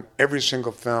have on every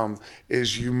single film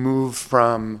is you move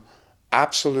from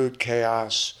absolute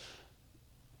chaos,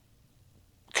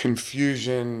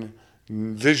 confusion,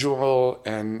 visual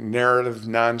and narrative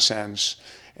nonsense,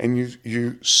 and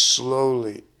you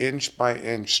slowly, inch by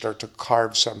inch, start to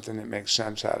carve something that makes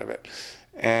sense out of it.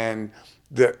 And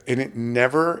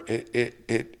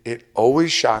it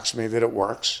always shocks me that it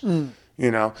works. You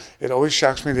know, it always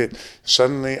shocks me that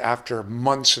suddenly, after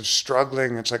months of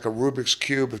struggling, it's like a Rubik's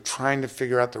Cube of trying to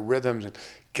figure out the rhythms and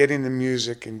getting the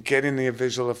music and getting the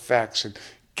visual effects and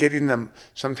getting them,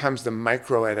 sometimes the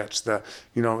micro edits,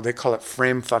 they call it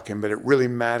frame fucking, but it really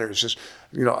matters. Just,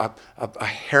 you know, a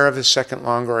hair of a second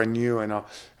longer on you and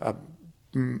a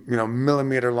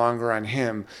millimeter longer on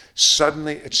him.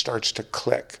 Suddenly it starts to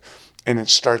click and it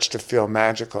starts to feel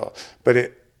magical. But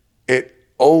it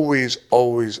always,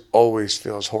 always, always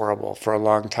feels horrible for a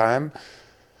long time.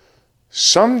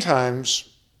 Sometimes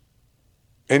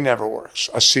it never works.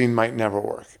 A scene might never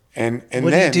work. And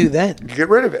what do you do then? You get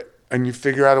rid of it. And you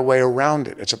figure out a way around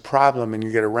it. It's a problem, and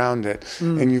you get around it.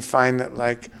 And you find that,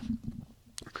 like,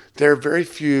 there are very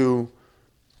few,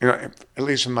 you know, at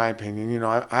least in my opinion, you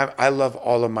know, I love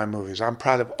all of my movies. I'm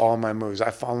proud of all my movies. I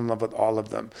fall in love with all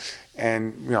of them.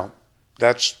 And, you know,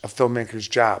 that's a filmmaker's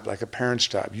job, like a parent's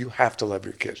job. You have to love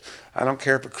your kids. I don't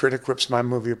care if a critic rips my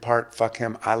movie apart. Fuck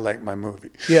him. I like my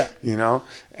movie. Yeah. You know,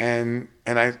 and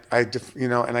I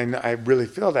really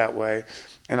feel that way.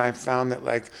 And I found that,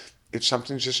 like, if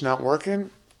something's just not working,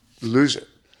 lose it.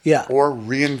 Yeah. Or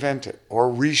reinvent it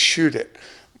or reshoot it.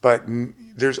 But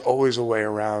there's always a way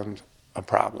around a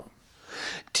problem.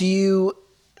 Do you,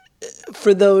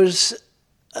 for those,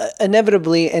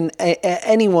 inevitably, and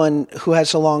anyone who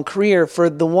has a long career, for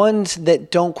the ones that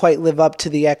don't quite live up to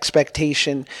the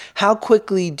expectation, how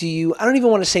quickly do you, I don't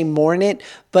even want to say mourn it,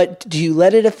 but do you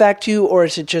let it affect you, or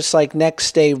is it just like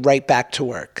next day right back to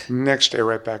work? Next day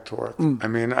right back to work. I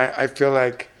mean, I feel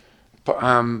like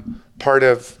part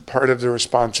of the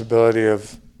responsibility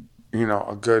of, you know,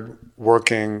 a good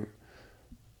working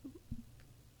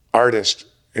artist,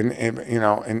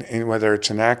 in whether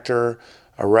it's an actor,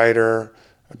 a writer,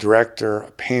 a director, a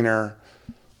painter,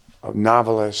 a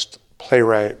novelist,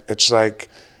 playwright, it's like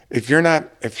if you're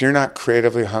not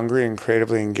creatively hungry and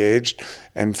creatively engaged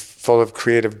and full of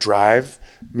creative drive,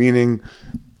 meaning,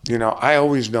 you know, I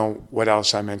always know what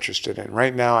else I'm interested in.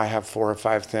 Right now, I have 4 or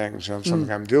 5 things. You know,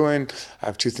 something I'm doing. I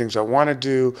have 2 things I want to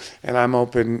do, and I'm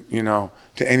open, you know,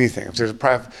 to anything. If there's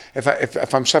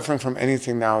if I'm suffering from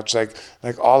anything now, it's like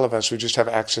all of us, we just have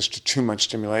access to too much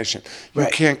stimulation. You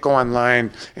can't go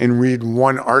online and read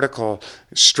one article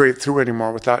straight through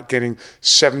anymore without getting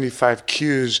 75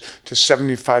 cues to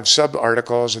 75 sub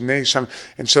articles,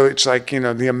 and so it's like, you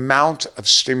know, the amount of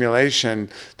stimulation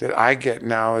that I get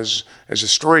now as a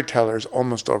storyteller is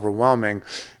almost overwhelming.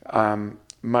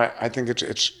 I think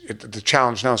the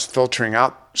challenge now is filtering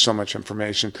out so much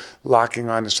information, locking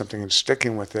onto something and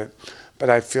sticking with it. But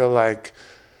I feel like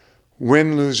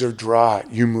win, lose, or draw,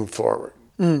 you move forward.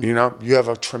 You know, you have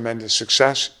a tremendous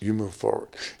success, you move forward.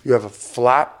 You have a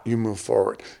flop, you move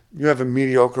forward. You have a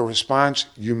mediocre response,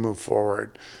 you move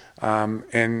forward.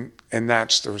 And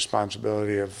that's the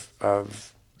responsibility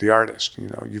of the artist. You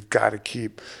know, you've got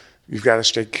to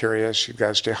stay curious, you've got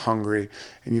to stay hungry,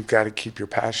 and you've got to keep your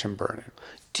passion burning.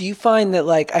 Do you find that,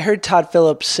 like, I heard Todd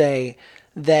Phillips say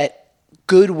that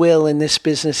goodwill in this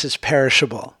business is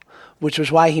perishable, which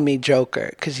was why he made Joker.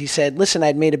 Because he said, listen,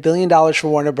 I'd made $1 billion for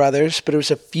Warner Brothers, but it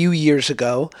was a few years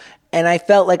ago. And I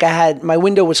felt like my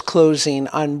window was closing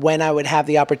on when I would have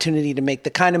the opportunity to make the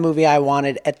kind of movie I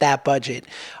wanted at that budget.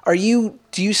 Do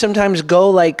you sometimes go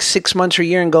like 6 months or a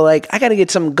year and go like, I got to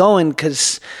get something going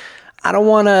because I don't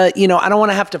want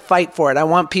to have to fight for it. I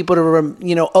want people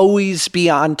to, always be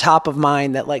on top of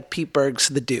mind that like Pete Berg's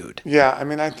the dude. Yeah. I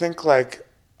mean, I think like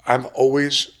I've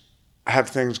always have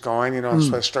things going,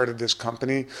 so I started this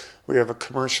company. We have a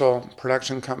commercial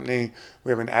production company. We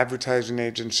have an advertising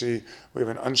agency. We have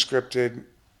an unscripted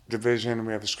division.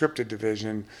 We have a scripted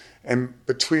division. And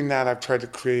between that, I've tried to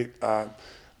create an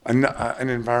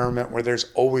environment where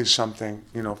there's always something,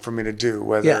 for me to do,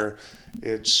 whether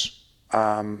it's,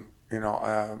 a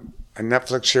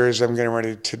Netflix series I'm getting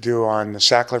ready to do on the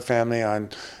Sackler family, on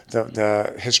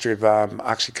the history of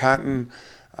OxyContin,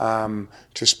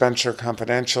 to Spencer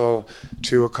Confidential,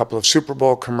 to a couple of Super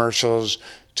Bowl commercials,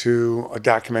 to a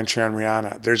documentary on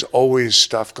Rihanna. There's always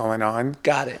stuff going on.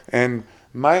 Got it. And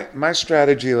my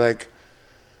strategy, like,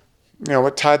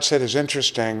 what Todd said is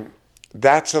interesting.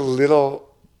 That's a little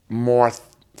more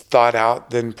thought out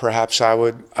than perhaps I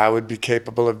would be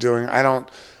capable of doing. I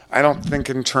don't think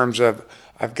in terms of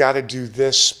I've got to do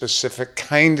this specific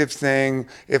kind of thing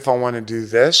if I want to do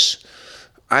this.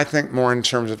 I think more in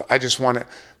terms of I just want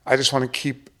to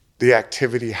keep the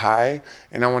activity high,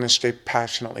 and I want to stay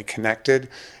passionately connected.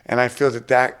 And I feel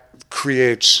that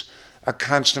creates a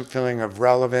constant feeling of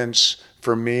relevance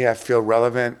for me. I feel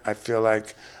relevant. I feel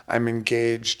like I'm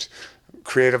engaged,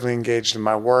 creatively engaged in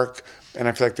my work, and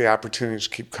I feel like the opportunities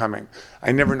keep coming.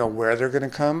 I never know where they're going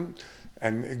to come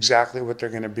and exactly what they're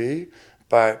going to be,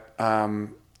 but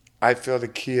I feel the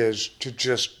key is to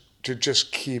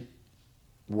just keep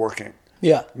working.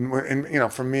 Yeah.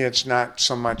 And for me, it's not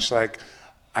so much like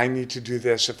I need to do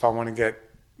this if I want to get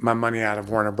my money out of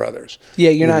Warner Brothers.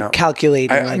 Yeah, you're not calculating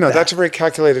like that. That's a very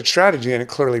calculated strategy, and it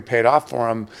clearly paid off for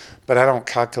him, but I don't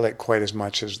calculate quite as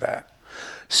much as that.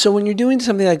 So when you're doing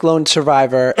something like Lone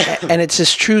Survivor, and it's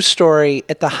this true story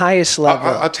at the highest level.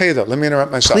 I'll tell you though, let me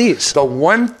interrupt myself. Please. The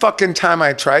one fucking time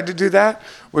I tried to do that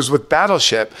was with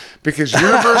Battleship, because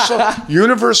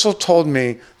Universal told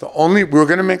me we were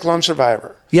going to make Lone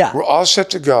Survivor. Yeah. We're all set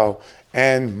to go.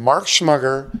 And Mark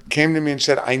Schmugger came to me and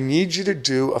said, I need you to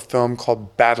do a film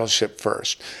called Battleship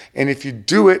first. And if you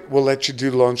do it, we'll let you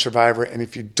do Lone Survivor. And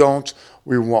if you don't,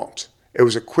 we won't. It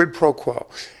was a quid pro quo.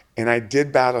 And I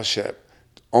did Battleship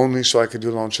only so I could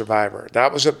do Lone Survivor.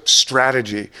 That was a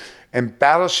strategy. And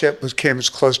Battleship came as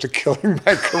close to killing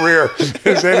my career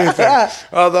as anything.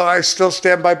 Although I still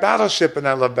stand by Battleship, and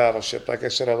I love Battleship. Like I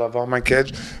said, I love all my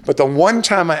kids. But the one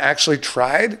time I actually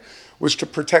tried was to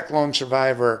protect Lone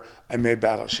Survivor. I made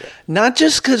Battleship. Not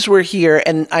just because we're here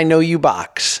and I know you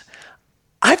box.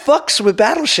 I fucks with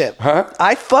Battleship. Huh?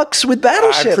 I fucks with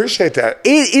Battleship. I appreciate that.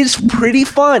 It is pretty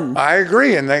fun. I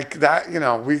agree. And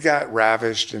we got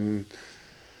ravished and...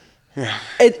 Yeah.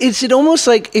 Is it almost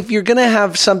like if you're going to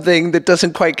have something that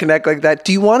doesn't quite connect like that,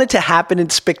 do you want it to happen in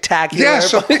spectacular?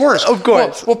 Yes, of course. Of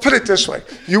course. Well, put it this way.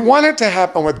 You want it to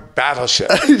happen with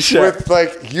Battleship. Sure. With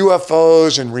like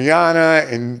UFOs and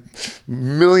Rihanna and $1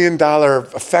 million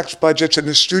effects budgets, and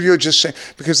the studio just saying,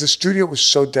 because the studio was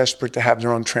so desperate to have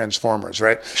their own Transformers,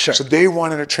 right? Sure. So they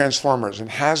wanted a Transformers,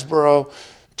 and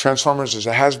Transformers is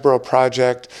a Hasbro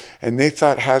project, and they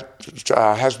thought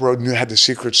Hasbro had the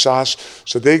secret sauce,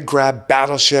 so they grabbed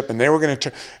Battleship, and they were going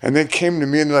to, and they came to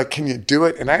me and they're like, "Can you do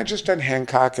it?" And I had just done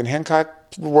Hancock, and Hancock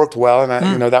worked well,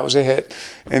 and that was a hit.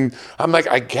 And I'm like,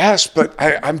 I guess, but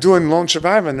I'm doing Lone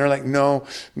Survivor, and they're like, no,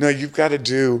 you've got to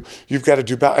do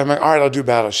Battleship. I'm like, all right, I'll do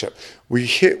Battleship. We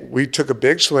took a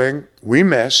big swing, we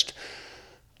missed.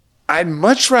 I'd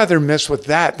much rather miss with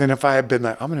that than if I had been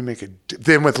like, I'm going to make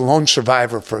than with Lone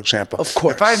Survivor, for example. Of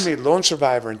course. If I had made Lone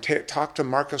Survivor and talked to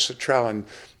Marco Cottrell and,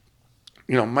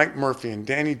 Mike Murphy and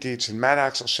Danny Dietz and Matt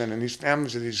Axelson and these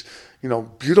families of these,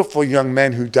 beautiful young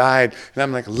men who died, and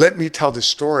I'm like, let me tell the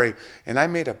story, and I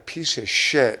made a piece of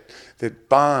shit that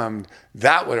bombed,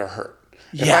 that would have hurt.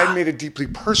 Yeah. If I had made a deeply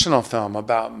personal film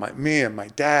about me and my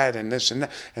dad and this and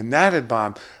that had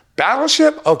bombed.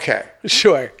 Battleship, okay.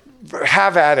 Sure.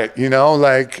 Have at it,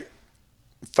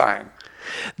 fine.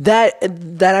 That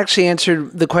actually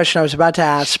answered the question I was about to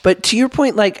ask. But to your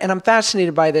point, and I'm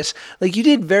fascinated by this, you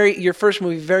did your first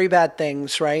movie, Very Bad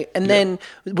Things, right? And then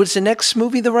was the next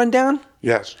movie The Rundown?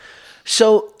 Yes.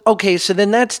 So, okay, so then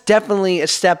that's definitely a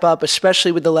step up,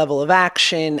 especially with the level of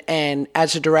action and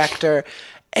as a director.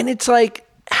 And it's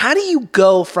how do you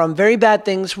go from Very Bad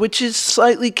Things, which is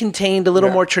slightly contained, a little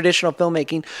more traditional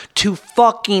filmmaking, to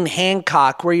fucking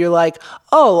Hancock, where you're like,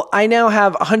 oh, I now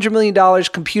have $100 million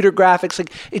computer graphics.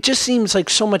 Like, it just seems like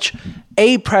so much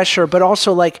pressure, but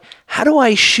also like, how do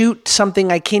I shoot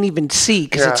something I can't even see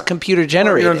because it's computer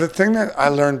generated? Well, the thing that I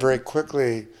learned very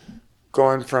quickly,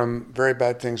 going from Very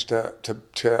Bad Things to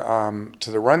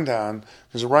the Rundown,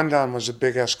 because the Rundown was a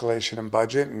big escalation in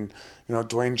budget, and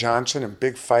Dwayne Johnson and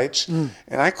big fights, and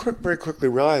I very quickly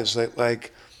realized that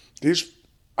like these,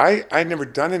 I'd never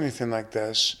done anything like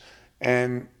this,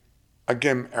 and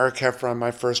again, Eric Heffron,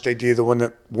 my first AD, the one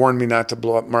that warned me not to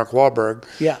blow up Mark Wahlberg,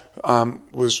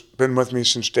 was been with me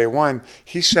since day one.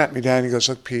 He sat me down and he goes,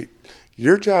 look, Pete,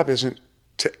 your job isn't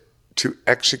to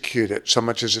execute it so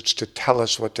much as it's to tell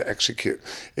us what to execute.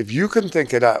 If you can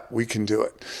think it up, we can do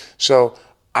it. So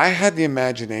I had the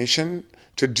imagination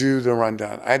to do the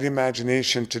Rundown. I had the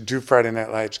imagination to do Friday Night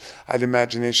Lights. I had the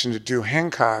imagination to do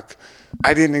Hancock.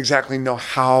 I didn't exactly know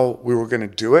how we were going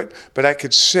to do it, but I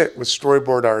could sit with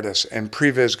storyboard artists and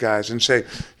previs guys and say,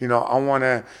 I want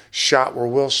a shot where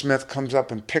Will Smith comes up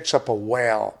and picks up a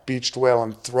whale, beached whale,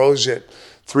 and throws it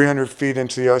 300 feet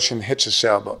into the ocean, hits a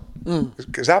sailboat.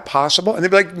 Is that possible? And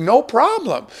they'd be like, no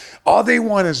problem. All they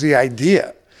want is the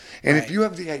idea. And if you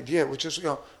have the idea, which is,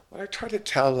 what I try to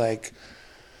tell, like,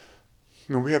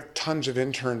 we have tons of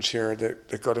interns here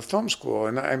that go to film school,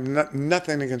 and I'm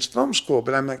nothing against film school,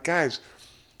 but I'm like, guys,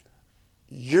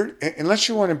 unless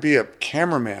you want to be a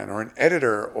cameraman or an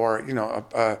editor or,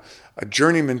 a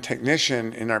journeyman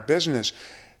technician in our business,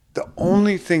 the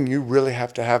only thing you really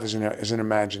have to have is an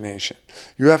imagination.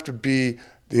 You have to be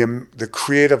the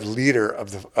creative leader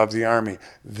of the Army.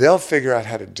 They'll figure out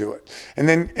how to do it, and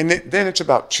then it's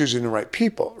about choosing the right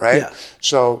people, right? Yeah.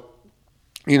 So,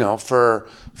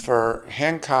 for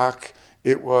Hancock,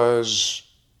 it was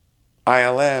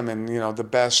ILM and the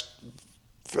best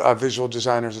visual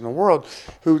designers in the world.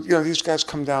 Who these guys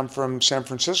come down from San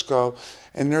Francisco,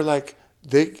 and they're like.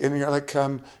 And you're like,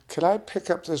 could I pick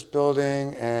up this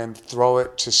building and throw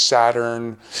it to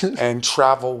Saturn and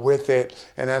travel with it?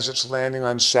 And as it's landing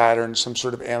on Saturn, some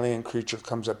sort of alien creature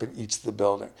comes up and eats the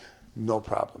building. No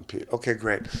problem, Pete. Okay,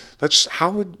 great.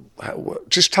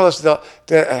 Just tell us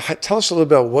tell us a little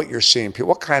bit about what you're seeing, Pete.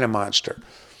 What kind of monster?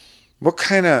 What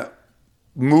kind of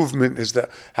movement is the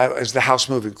house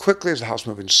moving quickly? Is the house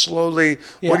moving slowly?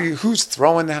 Yeah. Who's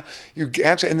throwing that? You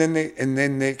answer, and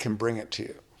then they can bring it to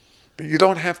you. You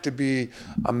don't have to be,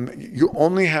 you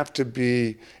only have to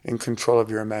be in control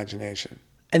of your imagination.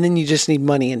 And then you just need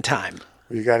money and time.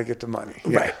 You got to get the money.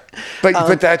 Yeah. Right.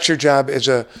 But that's your job as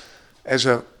a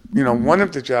one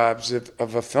of the jobs of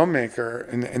a filmmaker,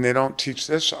 and they don't teach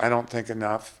this, I don't think,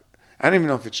 enough. I don't even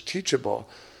know if it's teachable.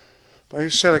 But you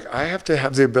say, like, I have to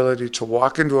have the ability to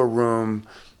walk into a room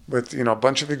with, a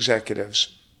bunch of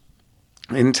executives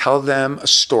and tell them a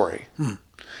story.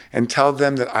 And tell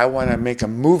them that I want to make a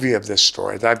movie of this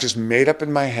story that I've just made up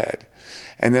in my head,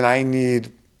 and that I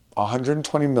need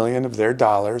 120 million of their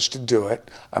dollars to do it.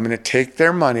 I'm going to take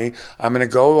their money. I'm going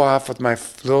to go off with my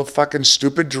little fucking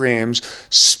stupid dreams,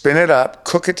 spin it up,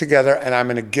 cook it together, and I'm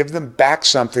going to give them back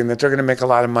something that they're going to make a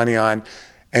lot of money on,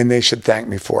 and they should thank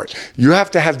me for it. You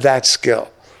have to have that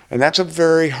skill, and that's a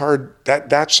very hard.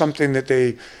 That's something that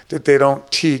they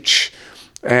don't teach.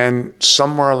 And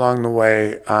somewhere along the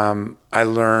way, I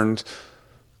learned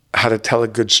how to tell a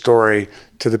good story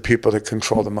to the people that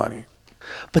control the money.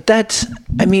 But that's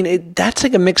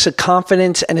like a mix of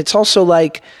confidence, and it's also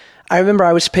like, I remember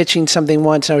I was pitching something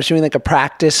once, and I was doing like a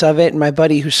practice of it, and my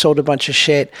buddy who sold a bunch of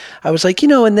shit, I was like,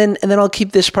 and then I'll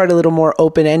keep this part a little more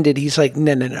open-ended. He's like,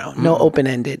 no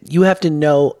open-ended. You have to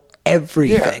know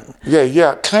everything.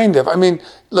 Yeah, kind of. I mean,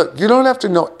 look, you don't have to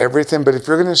know everything, but if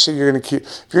you're going to say if you're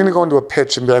going to go into a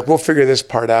pitch and be like, we'll figure this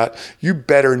part out, you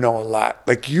better know a lot.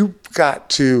 Like, you got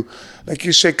to, like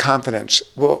you say, confidence.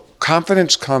 Well,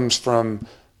 confidence comes from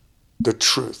the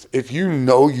truth. If you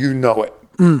know it,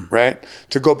 right?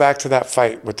 To go back to that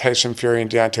fight with Tyson Fury and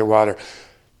Deontay Wilder,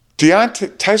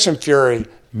 Tyson Fury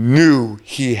knew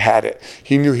he had it.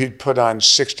 He knew he'd put on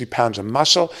 60 pounds of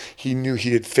muscle. He knew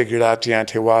he had figured out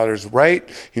Deontay Wilder's right.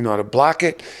 He knew how to block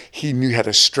it. He knew he had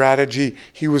a strategy.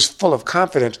 He was full of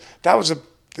confidence. That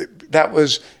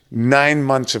was 9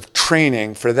 months of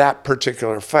training for that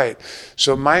particular fight.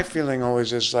 So my feeling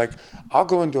always is like, I'll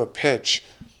go into a pitch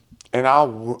and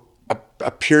I'll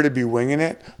appear to be winging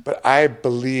it, but I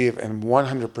believe in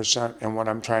 100% in what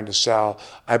I'm trying to sell.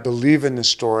 I believe in the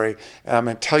story, and I'm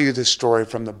going to tell you this story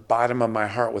from the bottom of my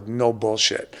heart with no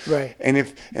bullshit. Right.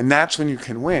 And that's when you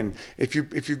can win. If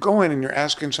you go in and you're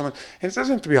asking someone, and it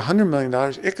doesn't have to be $100 million,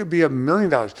 it could be $1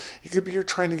 million. It could be you're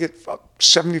trying to get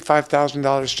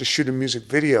 $75,000 to shoot a music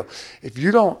video. If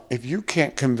you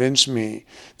can't convince me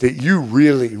that you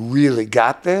really, really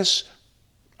got this,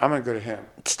 I'm going to go to him.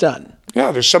 It's done.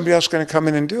 Yeah, there's somebody else going to come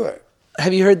in and do it.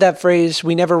 Have you heard that phrase,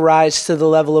 we never rise to the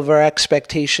level of our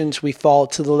expectations, we fall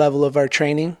to the level of our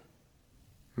training?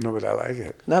 No, but I like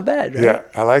it. Not bad, right? Yeah,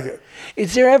 I like it.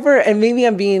 Is there ever, and maybe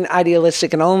I'm being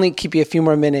idealistic and I'll only keep you a few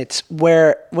more minutes,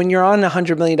 where when you're on a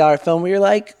 $100 million film where you're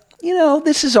like,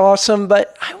 this is awesome,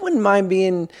 but I wouldn't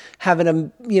mind having a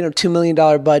 $2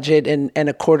 million budget and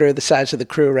a quarter of the size of the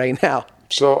crew right now?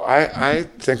 So I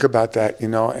think about that,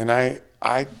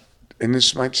 and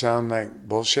this might sound like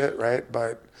bullshit, right?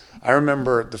 But I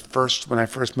remember when I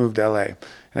first moved to LA, and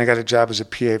I got a job as a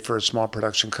PA for a small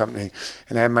production company,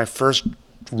 and I had my first,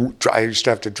 I used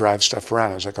to have to drive stuff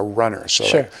around. I was like a runner. So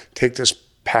sure. Take this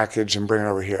package and bring it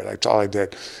over here. That's all I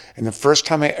did. And the first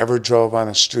time I ever drove on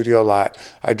a studio lot,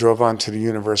 I drove on to the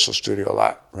Universal Studio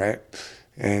lot, right?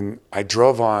 And I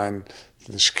drove on,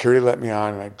 the security let me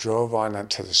on, and I drove on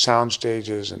to the sound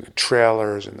stages and the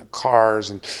trailers and the cars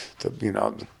and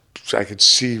so I could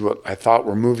see what I thought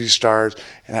were movie stars.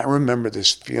 And I remember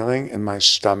this feeling in my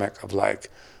stomach of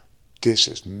like, this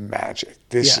is magic.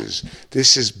 This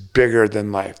is bigger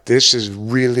than life. This is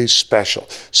really special.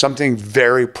 Something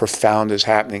very profound is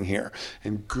happening here.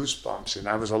 And goosebumps.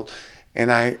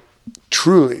 And I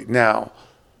truly now,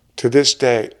 to this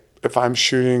day, if I'm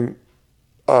shooting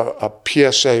a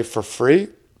PSA for free,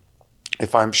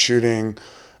 if I'm shooting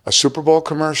a Super Bowl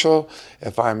commercial,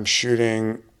 if I'm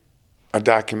shooting a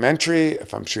documentary,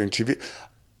 if I'm shooting TV,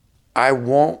 I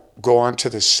won't go onto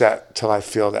the set till I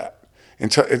feel that.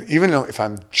 Even though if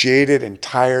I'm jaded and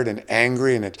tired and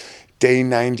angry and it's day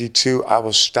 92, I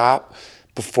will stop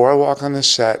before I walk on the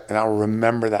set and I'll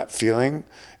remember that feeling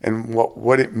and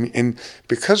what it means. And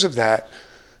because of that,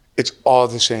 it's all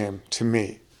the same to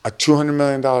me. A $200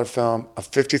 million film, a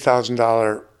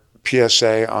 $50,000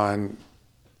 PSA on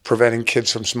preventing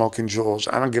kids from smoking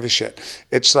Juuls. I don't give a shit.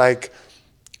 It's like,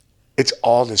 it's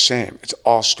all the same. It's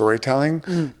all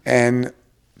storytelling. And,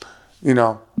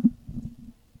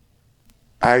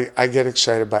 I get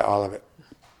excited by all of it.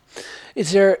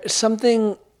 Is there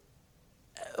something,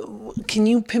 can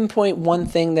you pinpoint one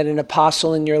thing that an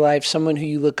apostle in your life, someone who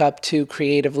you look up to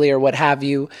creatively or what have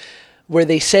you, where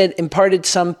they imparted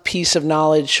some piece of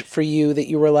knowledge for you that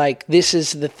you were like, this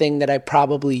is the thing that I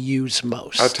probably use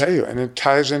most? I'll tell you, and it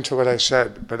ties into what I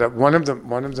said, but one of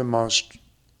the most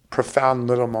profound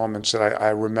little moments that I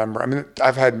remember. I mean,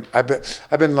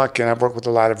 I've been lucky, and I've worked with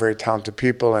a lot of very talented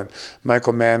people. And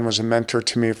Michael Mann was a mentor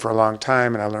to me for a long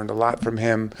time, and I learned a lot from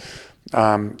him.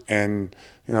 And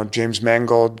James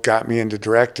Mangold got me into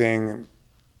directing,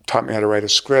 taught me how to write a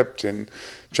script. And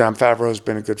Jon Favreau's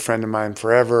been a good friend of mine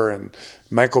forever. And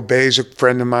Michael Bay's a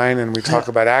friend of mine, and we talk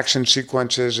about action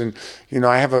sequences. And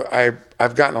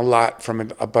I've gotten a lot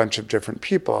from a bunch of different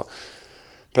people.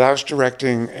 But I was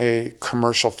directing a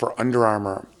commercial for Under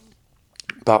Armour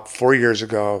about 4 years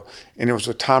ago, and it was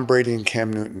with Tom Brady and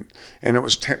Cam Newton. And it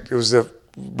was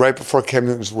right before Cam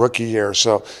Newton's rookie year,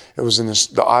 so it was in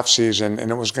the off season,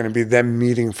 and it was going to be them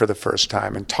meeting for the first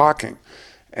time and talking.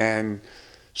 And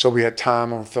so we had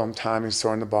Tom, and we filmed Tom, he's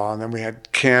throwing the ball, and then we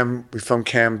had Cam, we filmed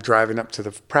Cam driving up to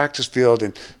the practice field,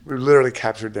 and we literally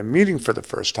captured them meeting for the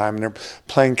first time, and they're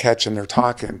playing catch and they're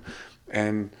talking.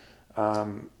 And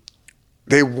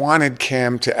they wanted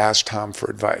Cam to ask Tom for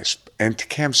advice. And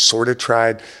Cam sort of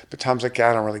tried, but Tom's like,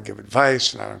 I don't really give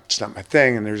advice, and it's not my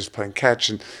thing, and they're just playing catch.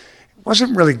 And it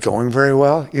wasn't really going very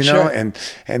well, Sure. And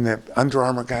the Under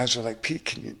Armour guys are like, Pete,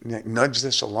 can you nudge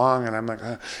this along? And I'm like,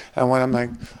 and when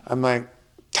I'm like,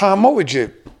 Tom, what would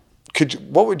you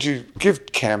give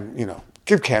Cam,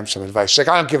 give Cam some advice? He's like,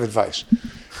 I don't give advice.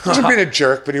 He wasn't being a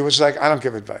jerk, but he was like, I don't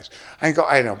give advice. I go,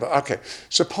 I know, but okay.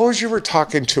 Suppose you were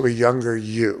talking to a younger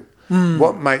you.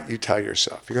 What might you tell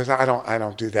yourself? He goes, I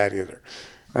don't do that either.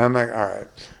 And I'm like, all right.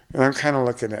 And I'm kind of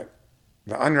looking at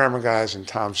the Under Armour guys, and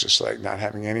Tom's just like not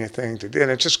having anything to do, and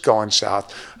it's just going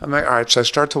south. I'm like, all right. So I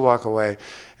start to walk away,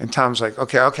 and Tom's like,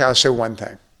 okay, I'll say one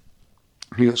thing.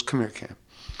 He goes, come here, Cam.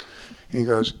 He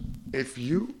goes, if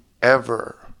you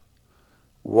ever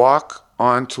walk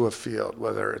onto a field,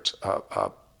 whether it's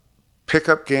a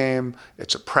pickup game,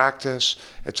 it's a practice,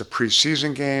 it's a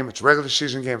preseason game, it's a regular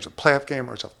season game, it's a playoff game,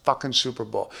 or it's a fucking Super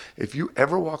Bowl. If you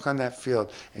ever walk on that field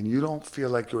and you don't feel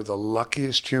like you're the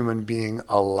luckiest human being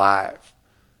alive,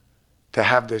 to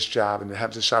have this job and to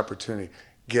have this opportunity.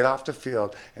 Get off the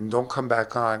field and don't come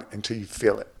back on until you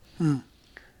feel it. And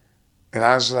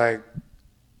I was like,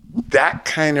 that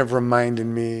kind of reminded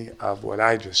me of what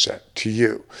I just said to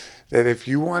you, that if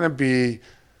you want to be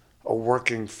a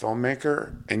working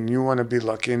filmmaker and you want to be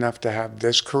lucky enough to have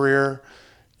this career,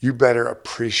 you better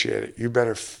appreciate it. You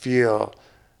better feel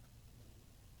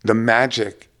the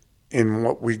magic in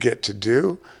what we get to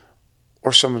do,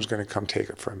 or someone's going to come take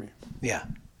it from you. Yeah.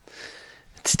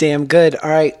 It's damn good. All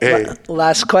right. Hey.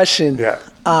 Last question. Yeah.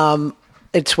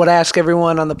 It's what I ask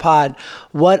everyone on the pod.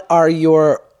 What are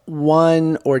your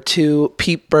 1 or 2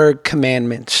 Pete Berg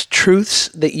commandments, truths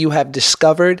that you have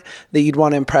discovered that you'd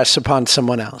want to impress upon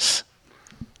someone else?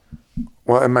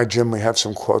 Well, in my gym, we have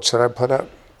some quotes that I put up.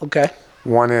 Okay.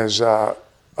 One is a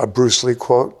Bruce Lee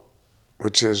quote,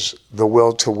 which is, "The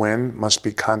will to win must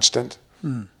be constant."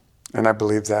 And I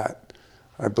believe that.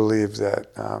 I believe that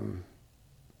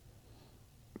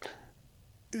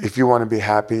if you want to be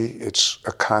happy, it's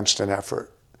a constant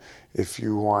effort. If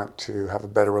you want to have a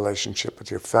better relationship with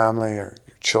your family or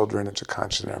your children, it's a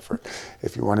constant effort.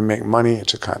 If you want to make money,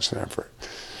 it's a constant effort.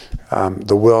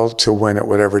 The will to win at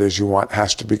whatever it is you want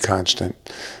has to be constant.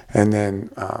 And then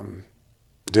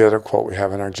the other quote we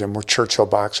have in our gym, we're Churchill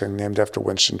Boxing, named after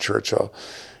Winston Churchill.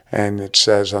 And it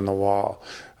says on the wall,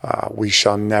 "We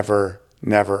shall never,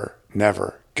 never,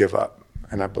 never give up."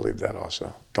 And I believe that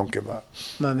also. Don't give up.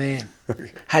 My man.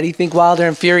 How do you think Wilder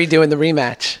and Fury do in the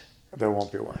rematch? There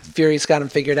won't be one. Fury's got him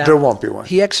figured out. There won't be one.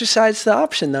 He exercised the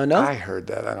option, though, no? I heard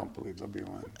that. I don't believe there'll be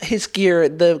one. His gear,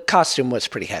 the costume was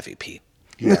pretty heavy, Pete.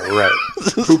 Yeah, right.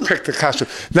 Who picked the costume?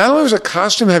 Not only was the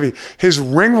costume heavy, his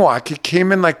ring walk, he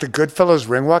came in like the Goodfellas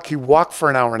ring walk. He walked for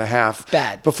an hour and a half.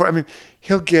 Bad.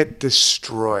 He'll get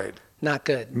destroyed. Not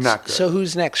good. Not good. So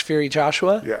who's next? Fury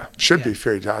Joshua? Yeah, should be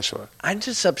Fury Joshua. I'm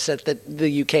just upset that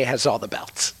the UK has all the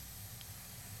belts.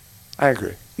 I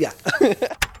agree. Yeah.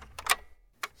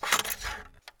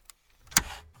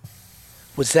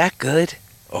 Was that good?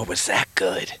 Or was that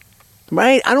good?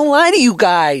 Right? I don't lie to you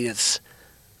guys.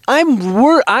 I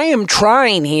am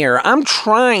trying here. I'm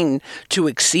trying to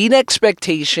exceed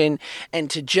expectation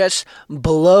and to just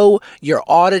blow your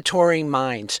auditory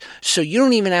minds. So you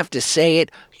don't even have to say it.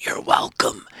 You're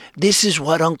welcome. This is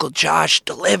what Uncle Josh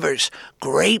delivers.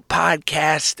 Great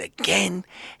podcast again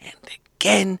and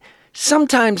again.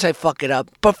 Sometimes I fuck it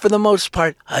up, but for the most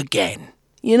part, again.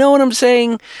 You know what I'm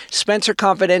saying? Spencer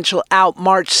Confidential out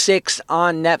March 6th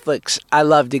on Netflix. I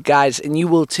loved it, guys, and you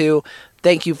will too.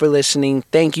 Thank you for listening.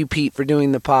 Thank you, Pete, for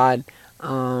doing the pod.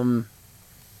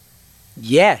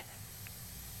 Yeah.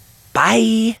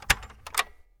 Bye.